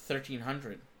 It's like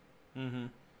 $1,300.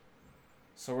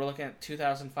 So we're looking at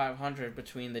 $2,500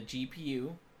 between the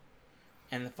GPU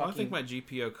and the fucking. Well, I think my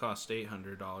GPU cost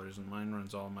 $800, and mine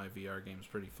runs all my VR games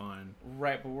pretty fine.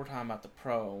 Right, but we're talking about the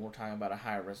Pro. We're talking about a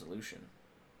higher resolution.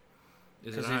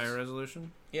 Is it a higher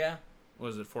resolution? Yeah.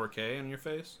 Was it 4K in your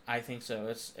face? I think so.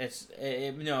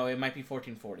 No, it might be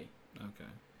 1440. Okay.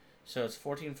 So it's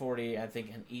 1440, I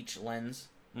think, in each lens.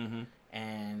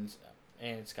 And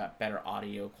it's got better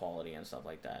audio quality and stuff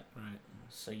like that. Right.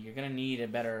 So you're gonna need a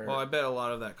better. Well, I bet a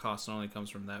lot of that cost not only comes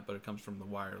from that, but it comes from the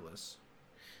wireless.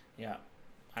 Yeah.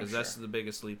 Because that's the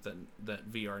biggest leap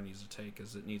that VR needs to take,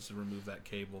 is it needs to remove that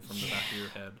cable from the back of your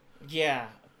head. Yeah,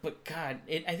 but God,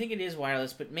 I think it is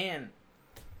wireless, but man,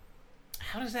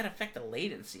 how does that affect the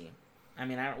latency? I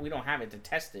mean, we don't have it to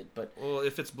test it, but... Well,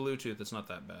 if it's Bluetooth, it's not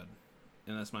that bad.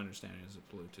 And that's my understanding, is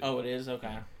it's Bluetooth. Oh, it is? Okay.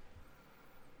 Yeah.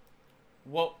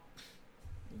 Well...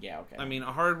 Yeah, okay. I mean,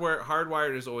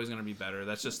 hardwired is always going to be better.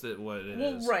 That's just what it is.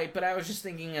 Well, right, but I was just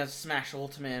thinking of Smash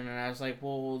Ultimate, and I was like,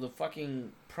 well, the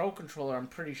fucking Pro Controller, I'm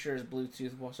pretty sure is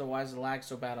Bluetooth, so why is the lag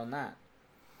so bad on that?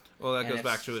 Well, that goes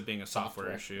back to it being a software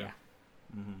issue. Yeah.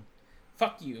 Mm-hmm.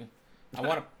 Fuck you. I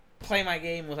want to play my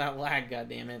game without lag,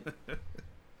 goddammit.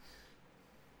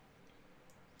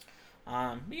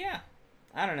 But yeah,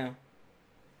 I don't know.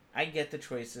 I get the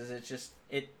choices. It's just,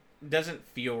 it doesn't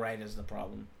feel right as the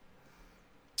problem.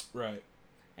 Right.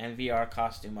 And VR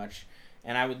costs too much.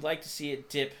 And I would like to see it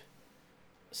dip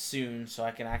soon so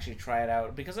I can actually try it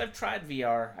out. Because I've tried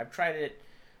VR. I've tried it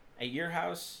at your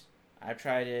house. I've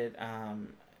tried it at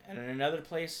another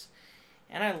place.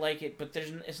 And I like it, but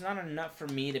it's not enough for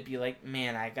me to be like,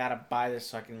 man, I gotta buy this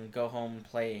so I can go home and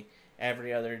play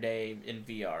every other day in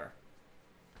VR.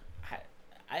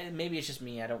 Maybe it's just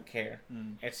me. I don't care.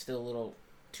 It's still a little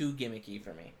too gimmicky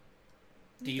for me.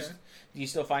 Do you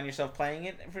still find yourself playing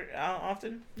it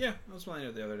often? Yeah, I was playing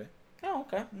it the other day. Oh,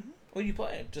 okay. Mm-hmm. What do you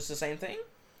play? Just the same thing?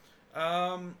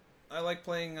 I like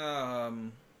playing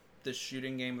this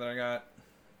shooting game that I got.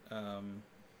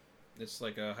 It's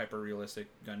like a hyper-realistic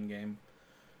gun game.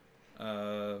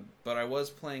 But I was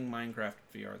playing Minecraft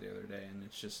VR the other day, and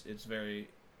it's very,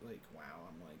 like, wow,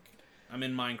 I'm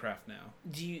in Minecraft now.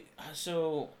 Do you,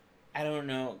 so, I don't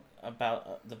know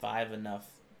about the Vive enough,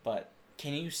 but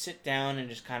can you sit down and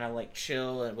just kind of, like,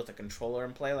 chill with a controller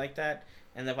and play like that,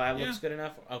 and the Vive looks good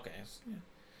enough? Okay. Yeah.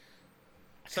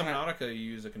 Subnautica, you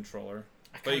use a controller,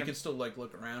 but you can still, like,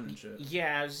 look around and shit.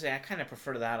 Yeah, I kind of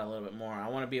prefer that a little bit more. I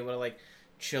want to be able to, like,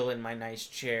 chill in my nice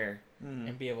chair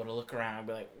and be able to look around and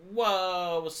be like,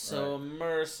 whoa, so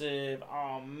immersive.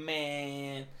 Oh,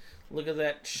 man. Look at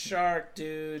that shark,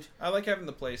 dude. I like having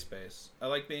the play space. I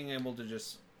like being able to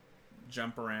just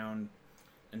jump around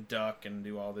and duck and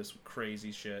do all this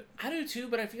crazy shit. I do too,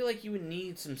 but I feel like you would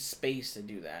need some space to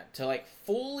do that. To, like,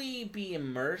 fully be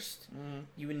immersed,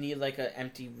 you would need, like, an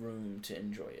empty room to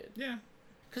enjoy it. Yeah.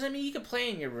 Because, I mean, you could play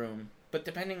in your room, but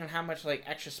depending on how much, like,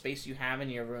 extra space you have in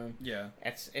your room,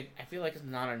 I feel like it's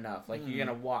not enough. Like, you're going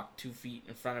to walk 2 feet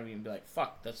in front of you and be like,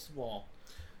 fuck, that's the wall.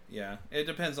 Yeah, it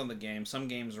depends on the game. Some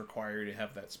games require you to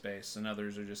have that space, and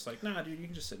others are just like, nah, dude, you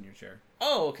can just sit in your chair.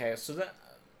 Oh, okay, so that...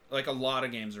 Like, a lot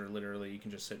of games are literally, you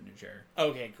can just sit in your chair.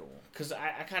 Okay, cool. Because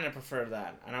I kind of prefer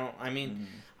that.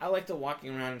 I like the walking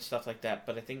around and stuff like that,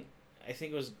 but I think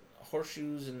it was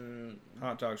horseshoes and...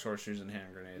 Hot dogs, horseshoes, and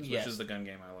hand grenades, which is the gun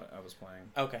game I was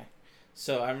playing. Okay.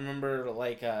 So I remember,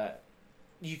 like,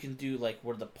 you can do, like,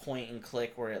 where the point and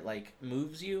click where it, like,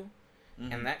 moves you.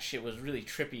 And that shit was really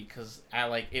trippy because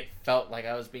it felt like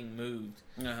I was being moved.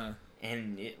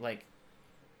 And it, like,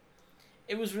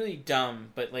 it was really dumb,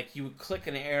 but, like, you would click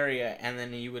an area and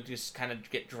then you would just kind of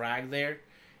get dragged there.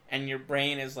 And your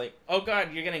brain is like, oh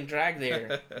god, you're getting dragged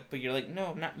there. But you're like, no,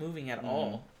 I'm not moving at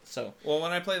all. So, well,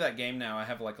 when I play that game now, I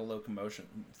have, like, a locomotion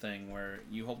thing where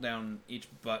you hold down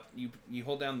you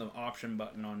hold down the option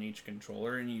button on each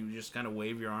controller and you just kind of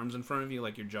wave your arms in front of you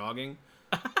like you're jogging.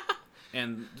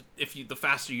 And the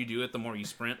faster you do it, the more you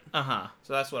sprint. So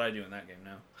that's what I do in that game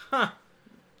now.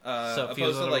 So it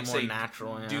feels a little more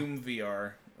natural. Doom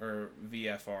VR or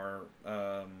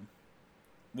VFR,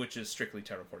 which is strictly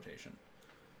teleportation.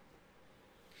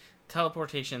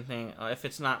 Teleportation thing. If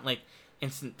it's not like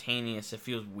instantaneous, it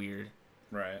feels weird.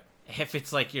 Right. If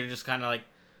it's like you're just kind of like,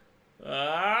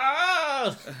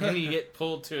 and you get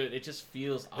pulled to it, it just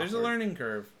feels awkward. There's a learning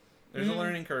curve. There's a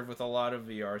learning curve with a lot of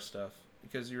VR stuff.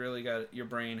 Because you really your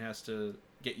brain has to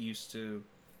get used to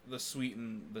the sweet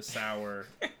and the sour,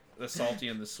 the salty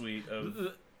and the sweet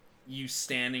of you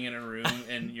standing in a room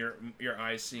and your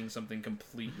eyes seeing something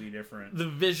completely different. The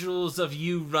visuals of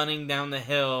you running down the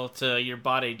hill to your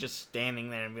body just standing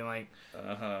there and being like,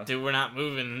 dude, we're not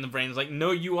moving. And the brain's like,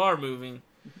 no, you are moving.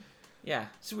 Yeah,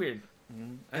 it's weird.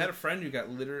 I had a friend who got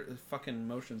fucking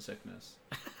motion sickness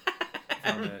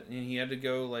from it. And he had to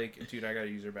go like, dude, I gotta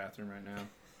use your bathroom right now.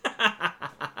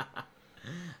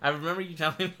 I remember you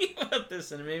telling me about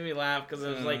this, and it made me laugh because it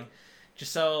was like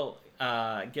Giselle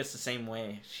gets the same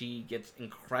way. She gets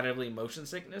incredibly motion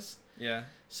sickness. Yeah.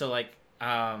 So like,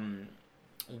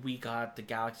 we got the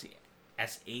Galaxy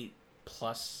S8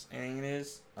 Plus, I think it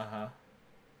is.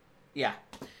 Yeah,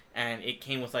 and it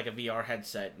came with like a VR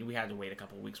headset. We had to wait a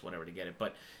couple of weeks, whatever, to get it,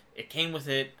 but it came with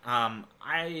it.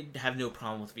 I have no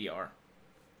problem with VR.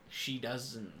 she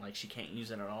doesn't, like, she can't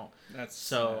use it at all. That's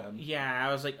so sad. yeah,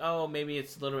 I was like, oh, maybe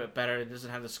it's a little bit better. It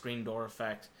doesn't have the screen door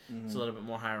effect. Mm-hmm. It's a little bit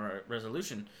more higher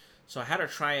resolution. So I had her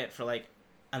try it for like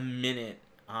a minute,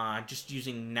 just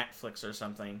using Netflix or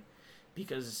something,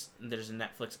 because there's a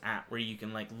Netflix app where you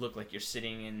can like look like you're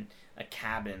sitting in a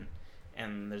cabin,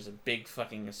 and there's a big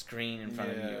fucking screen in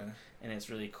front of you, and it's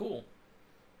really cool.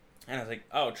 And I was like,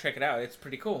 oh, check it out, it's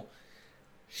pretty cool.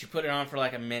 She put it on for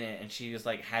like a minute, and she was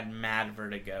like had mad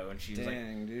vertigo, and she was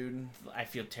Dang, dude, I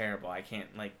feel terrible. I can't,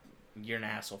 like, you're an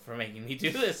asshole for making me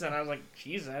do this. And I was like,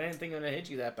 jeez, I didn't think it would hit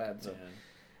you that bad. So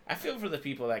I feel for the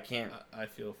people that can't. I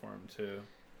feel for them too,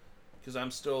 because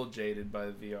I'm still jaded by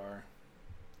the VR.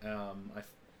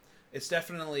 It's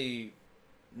definitely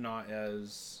not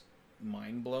as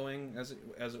mind blowing as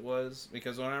it was,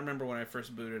 because when I remember when I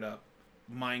first booted up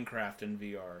Minecraft in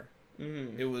VR,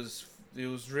 it was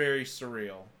very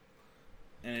surreal,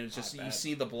 and it was just you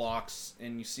see the blocks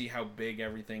and you see how big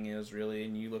everything is really,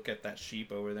 and you look at that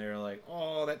sheep over there like,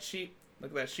 oh, that sheep.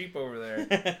 Look at that sheep over there.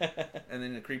 And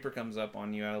then the creeper comes up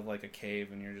on you out of like a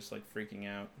cave, and you're just like freaking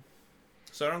out.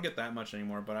 So I don't get that much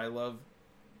anymore, but I love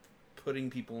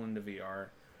putting people into VR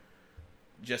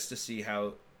just to see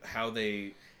how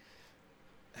they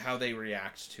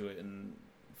react to it. And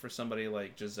for somebody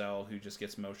like Giselle, who just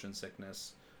gets motion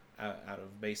sickness out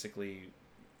of basically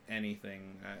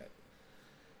anything.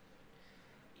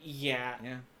 Yeah.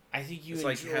 I think you. It's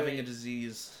like having a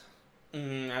disease.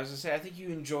 I was gonna say, I think you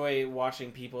enjoy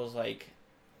watching people's like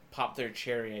pop their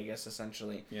cherry, I guess,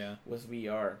 essentially. Yeah. With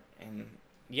VR, and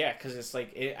yeah, because it's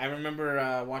like I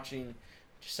remember watching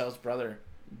Giselle's brother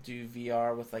do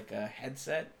VR with like a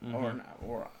headset, or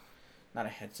not a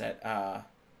headset,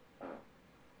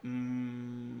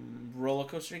 roller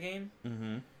coaster game,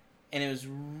 and it was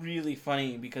really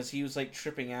funny because he was like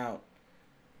tripping out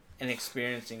and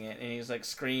experiencing it, and he was like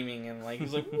screaming, and like he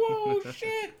was like, whoa,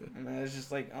 shit, and I was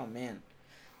just like, oh man.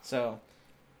 So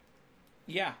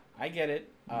yeah, I get it.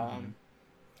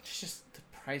 It's just the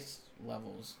price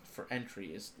levels for entry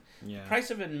is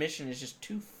price of admission is just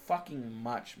too fucking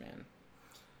much, man.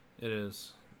 It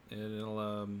is.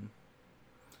 It'll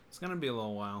it's gonna be a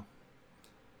little while,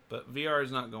 but VR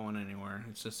is not going anywhere.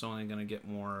 It's just only gonna get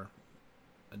more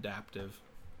adaptive.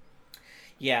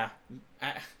 Yeah.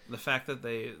 The fact that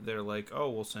they're like, oh,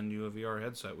 we'll send you a VR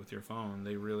headset with your phone.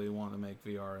 They really want to make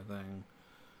VR a thing.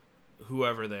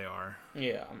 Whoever they are.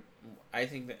 Yeah. I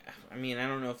think that, I mean, I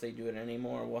don't know if they do it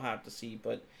anymore. We'll have to see.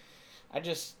 But I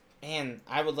just, man,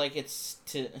 I would like it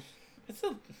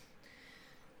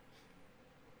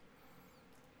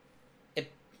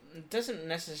doesn't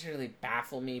necessarily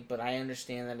baffle me, but I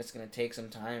understand that it's going to take some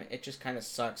time. It just kind of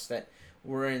sucks that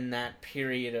we're in that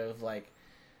period of like,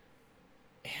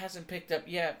 it hasn't picked up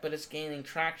yet, but it's gaining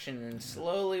traction, and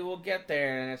slowly we'll get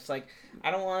there. And it's like, I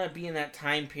don't want to be in that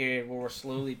time period where we're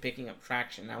slowly picking up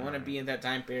traction. I want to be in that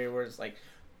time period where it's like,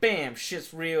 bam,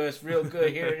 shit's real, it's real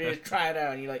good, here it is, try it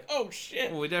out. And you're like, oh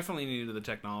shit. Well, we definitely needed the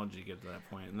technology to get to that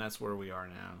point, and that's where we are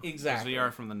now. Exactly.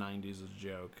 Because VR from the 90s is a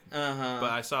joke.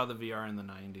 But I saw the VR in the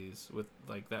 90s with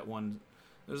like that one.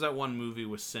 There's that one movie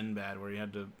with Sinbad where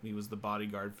he was the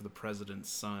bodyguard for the president's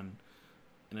son.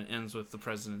 And it ends with the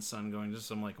president's son going to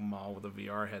some like mall with a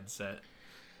VR headset,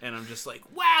 and I'm just like,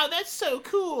 "Wow, that's so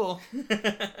cool!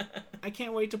 I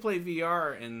can't wait to play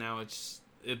VR." And now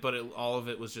all of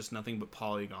it was just nothing but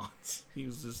polygons. He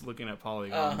was just looking at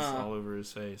polygons all over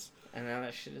his face. And now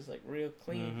that shit is like real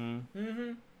clean.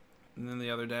 And then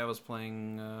the other day I was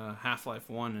playing Half-Life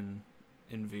 1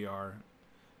 in VR,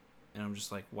 and I'm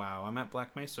just like, "Wow, I'm at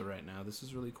Black Mesa right now. This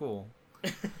is really cool."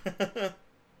 It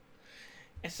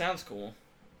sounds cool.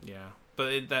 Yeah,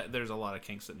 but there's a lot of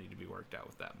kinks that need to be worked out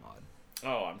with that mod.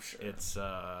 Oh, I'm sure. It's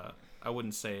I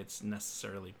wouldn't say it's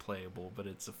necessarily playable, but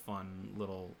it's a fun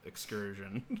little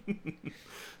excursion.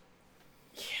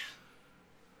 Yeah.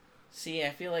 See, I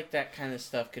feel like that kind of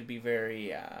stuff could be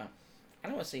very I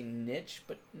don't want to say niche,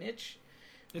 but niche.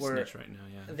 It's niche right now,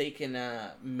 yeah. They can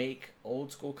make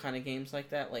old school kind of games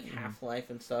like that, like Half-Life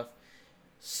and stuff.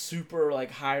 Super like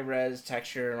high res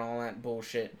texture and all that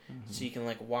bullshit, so you can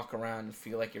like walk around and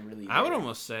feel like you're really there. I would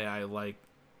almost say I like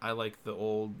the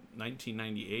old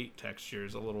 1998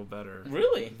 textures a little better.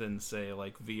 Really? Than say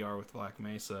like VR with Black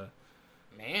Mesa.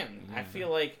 Man, I feel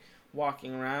like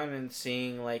walking around and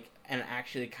seeing like and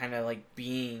actually kind of like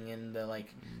being in the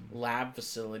like lab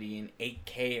facility in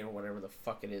 8K or whatever the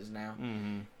fuck it is now,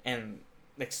 and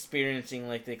experiencing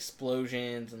like the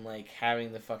explosions and like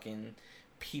having the fucking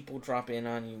people drop in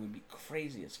on you would be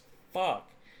crazy as fuck.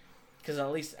 Because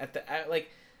at least like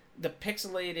the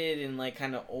pixelated and like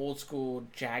kind of old school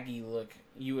jaggy look,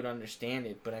 you would understand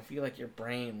it, but I feel like your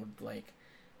brain would like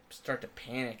start to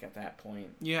panic at that point.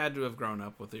 You had to have grown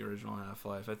up with the original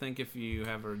Half-Life. I think if you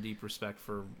have a deep respect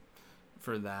for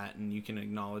that, and you can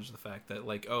acknowledge the fact that,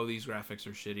 like, oh, these graphics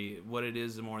are shitty. What it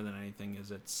is more than anything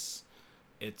is it's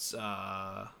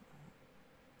a,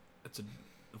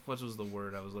 what was the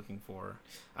word I was looking for?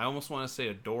 I almost want to say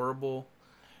adorable.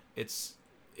 It's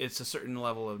a certain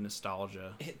level of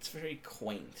nostalgia. It's very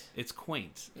quaint. It's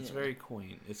quaint. It's very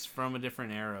quaint. It's from a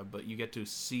different era, but you get to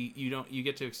you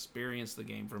get to experience the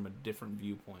game from a different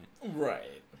viewpoint.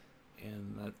 Right.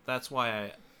 And that's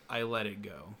why I let it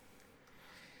go.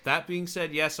 That being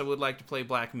said, yes, I would like to play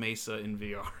Black Mesa in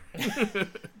VR.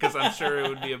 Because I'm sure it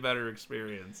would be a better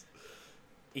experience.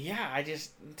 Yeah,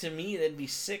 to me, that'd be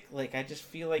sick. Like, I just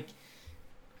feel like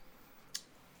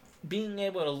being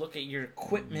able to look at your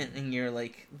equipment and your,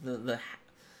 like, the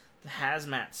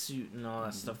hazmat suit and all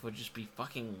that stuff would just be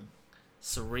fucking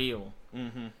surreal.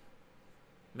 Mm-hmm.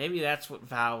 Maybe that's what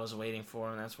Valve was waiting for,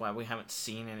 and that's why we haven't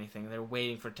seen anything. They're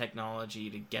waiting for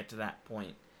technology to get to that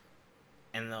point,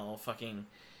 and they'll fucking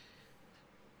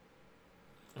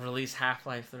release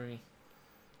Half-Life 3.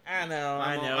 I know.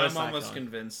 I'm almost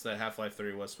convinced that Half-Life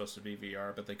 3 was supposed to be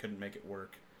VR, but they couldn't make it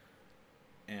work.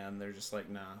 And they're just like,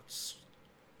 nah,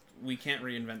 we can't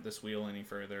reinvent this wheel any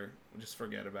further. Just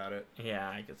forget about it. Yeah,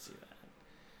 I could see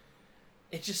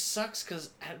that. It just sucks because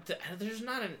there's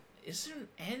not an... Is there an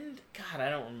end? God, I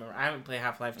don't remember. I haven't played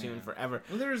Half-Life 2 in forever.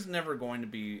 Well, there's never going to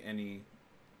be any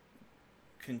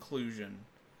conclusion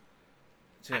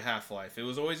to Half-Life. It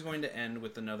was always going to end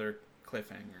with another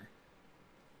cliffhanger.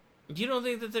 You don't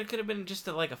think that there could have been just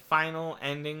a final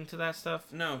ending to that stuff?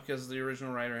 No, because the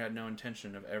original writer had no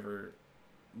intention of ever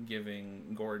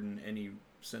giving Gordon any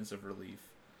sense of relief.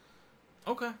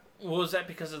 Okay. Well, was that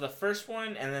because of the first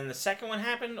one and then the second one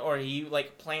happened? Or he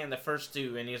planned the first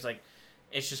two and he was like,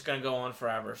 it's just going to go on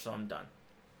forever, so I'm done?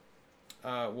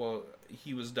 Well,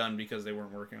 he was done because they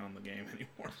weren't working on the game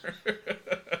anymore.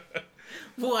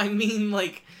 Well, I mean,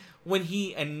 when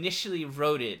he initially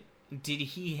wrote it, did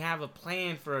he have a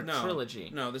plan for a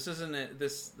trilogy? No, this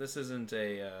isn't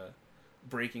a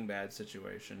Breaking Bad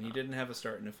situation. He didn't have a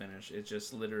start and a finish. It's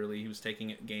just literally he was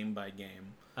taking it game by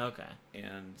game. Okay.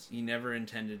 And he never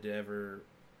intended to ever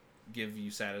give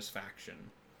you satisfaction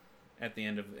at the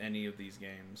end of any of these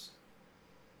games.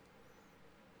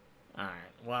 Alright,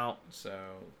 well... So,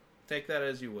 take that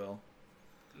as you will.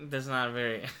 That's not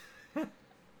very...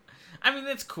 I mean,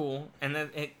 that's cool. And then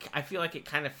I feel like it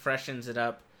kind of freshens it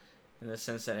up in the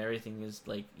sense that everything is,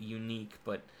 unique.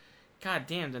 But, god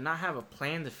damn, to not have a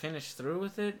plan to finish through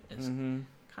with it is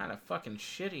kind of fucking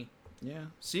shitty. Yeah.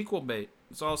 Sequel bait.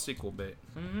 It's all sequel bait.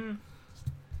 Mm-hmm.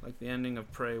 Like the ending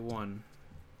of Prey 1.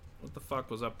 What the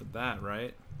fuck was up with that,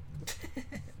 right?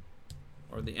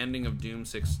 Or the ending of Doom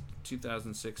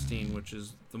 2016, which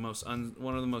is the most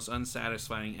one of the most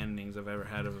unsatisfying endings I've ever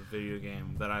had of a video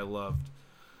game that I loved.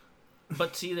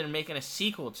 But see, they're making a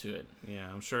sequel to it. Yeah,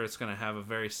 I'm sure it's going to have a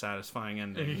very satisfying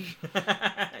ending.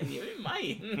 It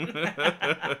might.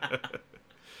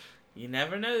 You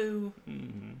never know.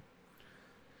 Mm-hmm.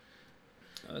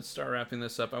 Let's start wrapping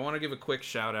this up. I want to give a quick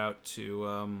shout out to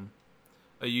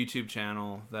a YouTube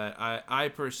channel that I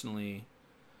personally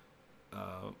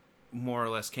more or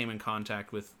less came in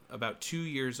contact with about 2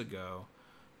 years ago,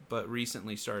 but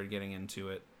recently started getting into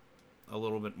it a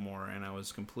little bit more, and I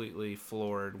was completely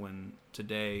floored when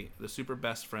today the Super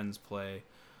Best Friends Play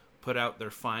put out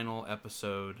their final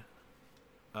episode,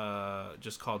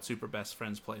 just called Super Best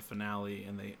Friends Play Finale,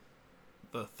 and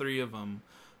the three of them,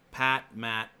 Pat,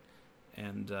 Matt,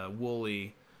 and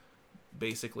Wooly,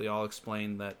 basically all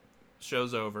explained that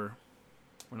show's over,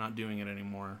 we're not doing it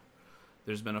anymore,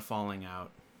 there's been a falling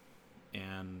out,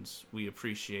 and we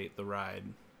appreciate the ride.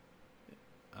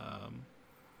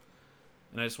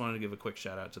 And I just wanted to give a quick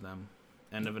shout out to them.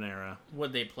 End of an era.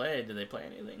 What'd they play? Did they play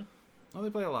anything? Oh, they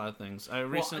play a lot of things. I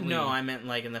meant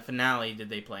in the finale. Did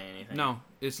they play anything? No,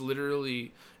 it's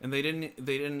literally, and they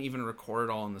didn't even record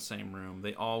all in the same room.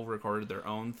 They all recorded their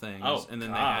own things, and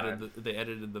then they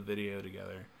edited the video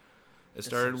together. It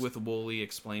started with Wooly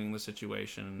explaining the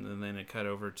situation, and then it cut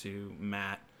over to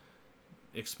Matt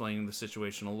explaining the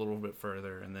situation a little bit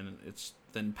further, and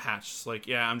then Pat's like,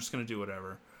 yeah, I'm just gonna do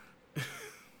whatever.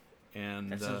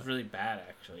 And that sounds really bad,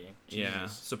 actually. Jesus. Yeah,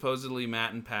 supposedly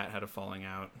Matt and Pat had a falling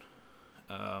out,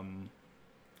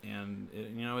 and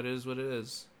it is what it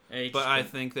is. But I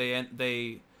think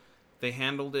they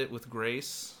handled it with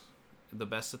grace, the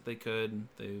best that they could.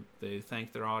 They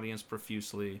thanked their audience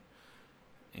profusely,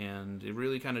 and it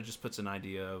really kind of just puts an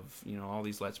idea of all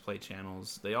these Let's Play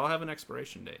channels. They all have an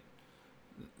expiration date.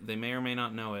 they may or may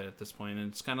not know it at this point,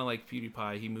 and it's kind of like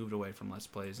PewDiePie. He moved away from Let's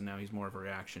Plays, and now he's more of a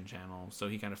reaction channel, so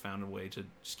he kind of found a way to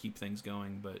just keep things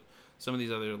going. But some of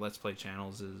these other Let's Play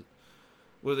channels is,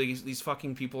 well, these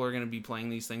fucking people are going to be playing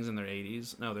these things in their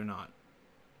 80s? No, they're not.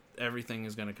 Everything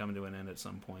is going to come to an end at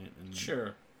some point. And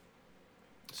sure.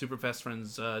 Super Fast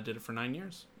Friends did it for 9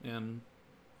 years, and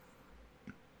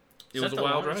it Is was that a the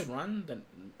wild longest ride. run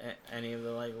that any of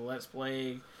the like Let's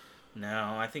Play?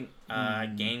 No, I think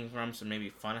Game Grumps and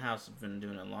maybe Funhouse have been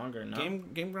doing it longer. No,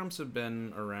 Game Grumps have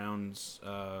been around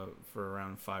for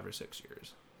around 5 or 6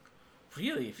 years.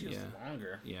 really, it feels Yeah.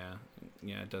 longer. Yeah,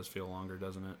 it does feel longer,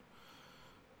 doesn't it?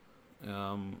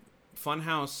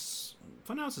 Funhouse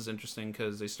is interesting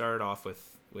because they started off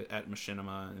with at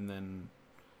Machinima and then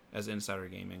as Insider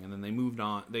Gaming, and then they moved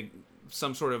on.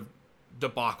 Some sort of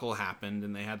debacle happened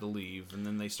and they had to leave, and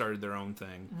then they started their own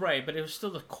thing. Right, but it was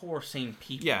still the core same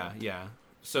people. Yeah.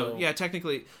 So yeah,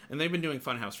 technically, and they've been doing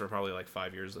Funhouse for probably like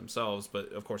 5 years themselves,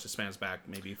 but of course it spans back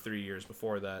maybe 3 years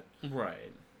before that.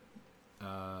 Right.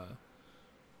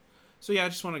 So yeah, I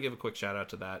just want to give a quick shout out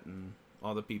to that and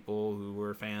all the people who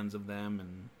were fans of them,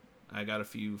 and I got a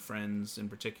few friends in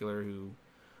particular who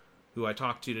I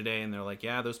talked to today, and they're like,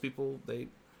 yeah, those people,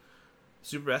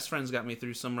 Super Best Friends got me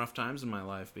through some rough times in my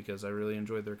life because I really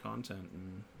enjoyed their content,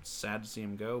 and it's sad to see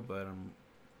them go, but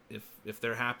if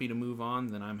they're happy to move on,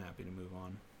 then I'm happy to move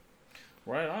on.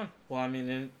 Right on. Well, I mean,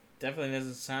 it definitely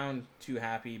doesn't sound too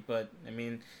happy, but I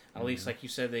mean, at least like you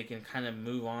said, they can kind of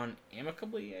move on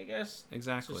amicably, I guess.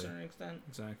 Exactly. To a certain extent.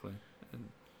 Exactly. And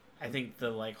I think the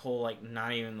like whole like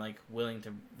not even like willing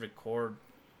to record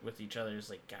with each other is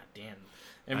like, goddamn.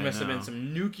 There I must have been know.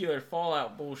 some nuclear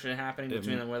fallout bullshit happening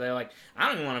between them where they're like, I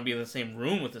don't even want to be in the same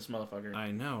room with this motherfucker.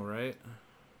 I know, right?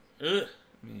 Ugh.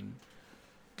 I mean,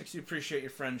 makes you appreciate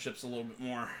your friendships a little bit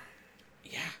more.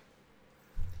 Yeah.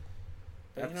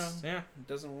 But, Yeah. it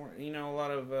doesn't work. A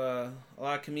lot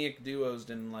of comedic duos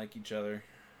didn't like each other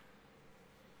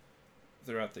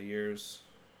throughout the years.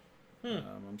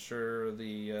 I'm sure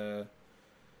the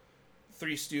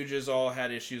Three Stooges all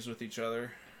had issues with each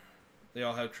other. They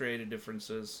all have creative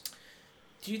differences.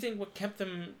 Do you think what kept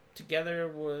them together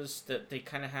was that they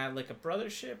kind of had like a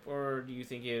brothership, or do you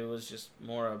think it was just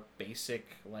more a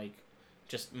basic like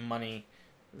just money,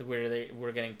 where they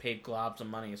were getting paid globs of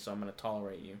money, so I'm gonna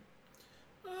tolerate you?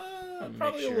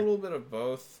 Probably mixture. a little bit of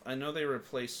both. I know they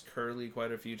replaced Curly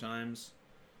quite a few times.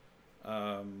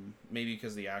 Maybe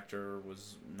because the actor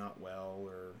was not well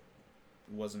or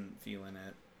wasn't feeling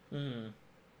it. Mm-hmm.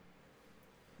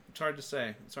 It's hard to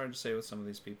say. It's hard to say with some of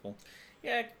these people.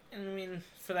 Yeah, and I mean,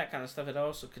 for that kind of stuff, it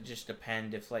also could just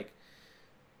depend if, like,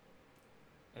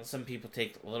 some people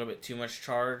take a little bit too much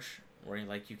charge, where,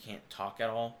 like, you can't talk at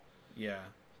all. Yeah.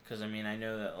 Because, I mean, I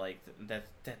know that, like,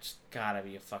 that's gotta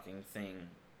be a fucking thing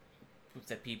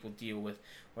that people deal with,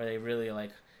 where they really,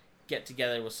 like, get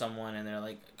together with someone and they're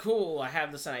like, cool, I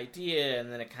have this idea,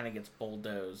 and then it kind of gets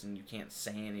bulldozed, and you can't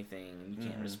say anything, and you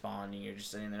can't respond, and you're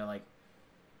just sitting there like,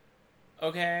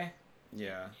 okay.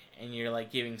 Yeah. And you're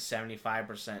like giving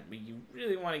 75%, but you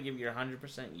really want to give your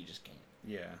 100%, you just can't.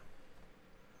 Yeah.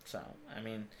 So, I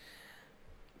mean,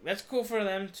 that's cool for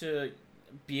them to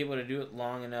be able to do it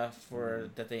long enough for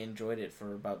that they enjoyed it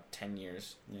for about 10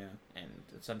 years. Yeah. And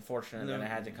it's unfortunate that it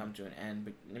had to come to an end.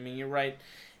 But, I mean, you're right.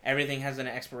 Everything has an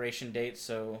expiration date,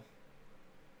 so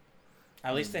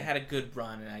at least they had a good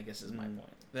run, I guess is my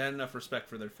point. They had enough respect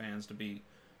for their fans to be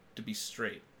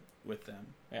straight with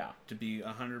them. Yeah. To be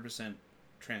 100%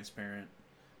 transparent.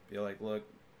 Be like, look,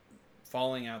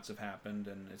 falling outs have happened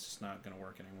and it's just not going to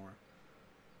work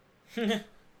anymore.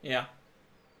 Yeah.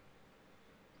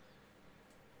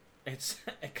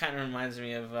 It kind of reminds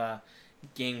me of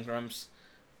Game Grumps,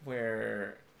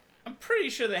 where I'm pretty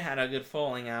sure they had a good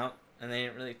falling out, and they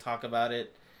didn't really talk about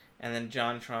it. And then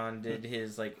JonTron did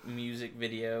his like music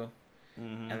video,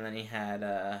 and then he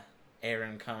had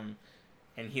Aaron come,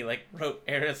 and he like wrote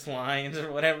Aerith's lines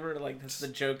or whatever. Like that's the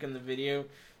joke in the video,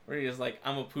 where he was like,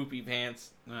 "I'm a poopy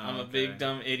pants. I'm a big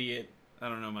dumb idiot." I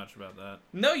don't know much about that.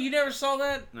 No, you never saw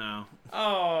that? No.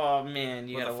 Oh man,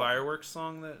 you What, got the fireworks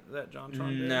song that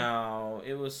JonTron did? No,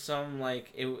 it was some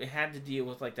like it had to deal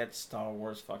with like that Star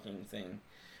Wars fucking thing,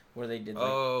 where they did. Like,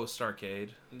 Starcade.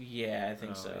 Yeah, I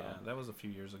think so. Yeah, that was a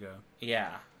few years ago.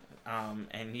 Yeah,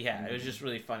 and yeah, it was just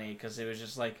really funny because it was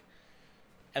just like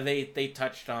they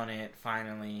touched on it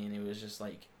finally, and it was just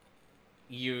like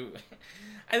you.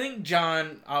 I think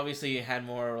John obviously had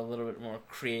a little bit more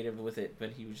creative with it,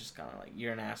 but he was just kind of like,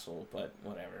 "You're an asshole," but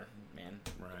whatever, man.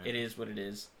 Right. It is what it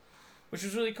is, which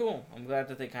was really cool. I'm glad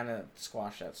that they kind of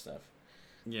squashed that stuff.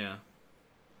 Yeah.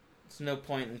 There's no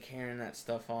point in carrying that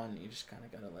stuff on. You just kind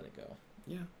of gotta let it go.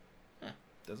 Yeah. Huh.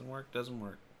 Doesn't work. Doesn't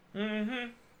work.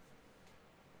 Mm-hmm.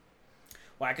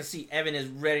 Well, I can see Evan is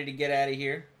ready to get out of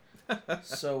here.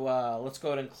 So let's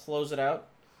go ahead and close it out.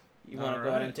 You want to go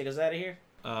ahead and take us out of here?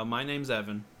 My name's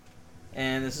Evan.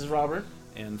 And this is Robert.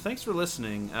 And thanks for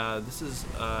listening. This is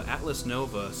Atlas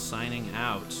Nova signing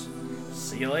out.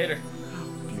 See you later.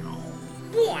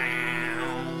 Wow.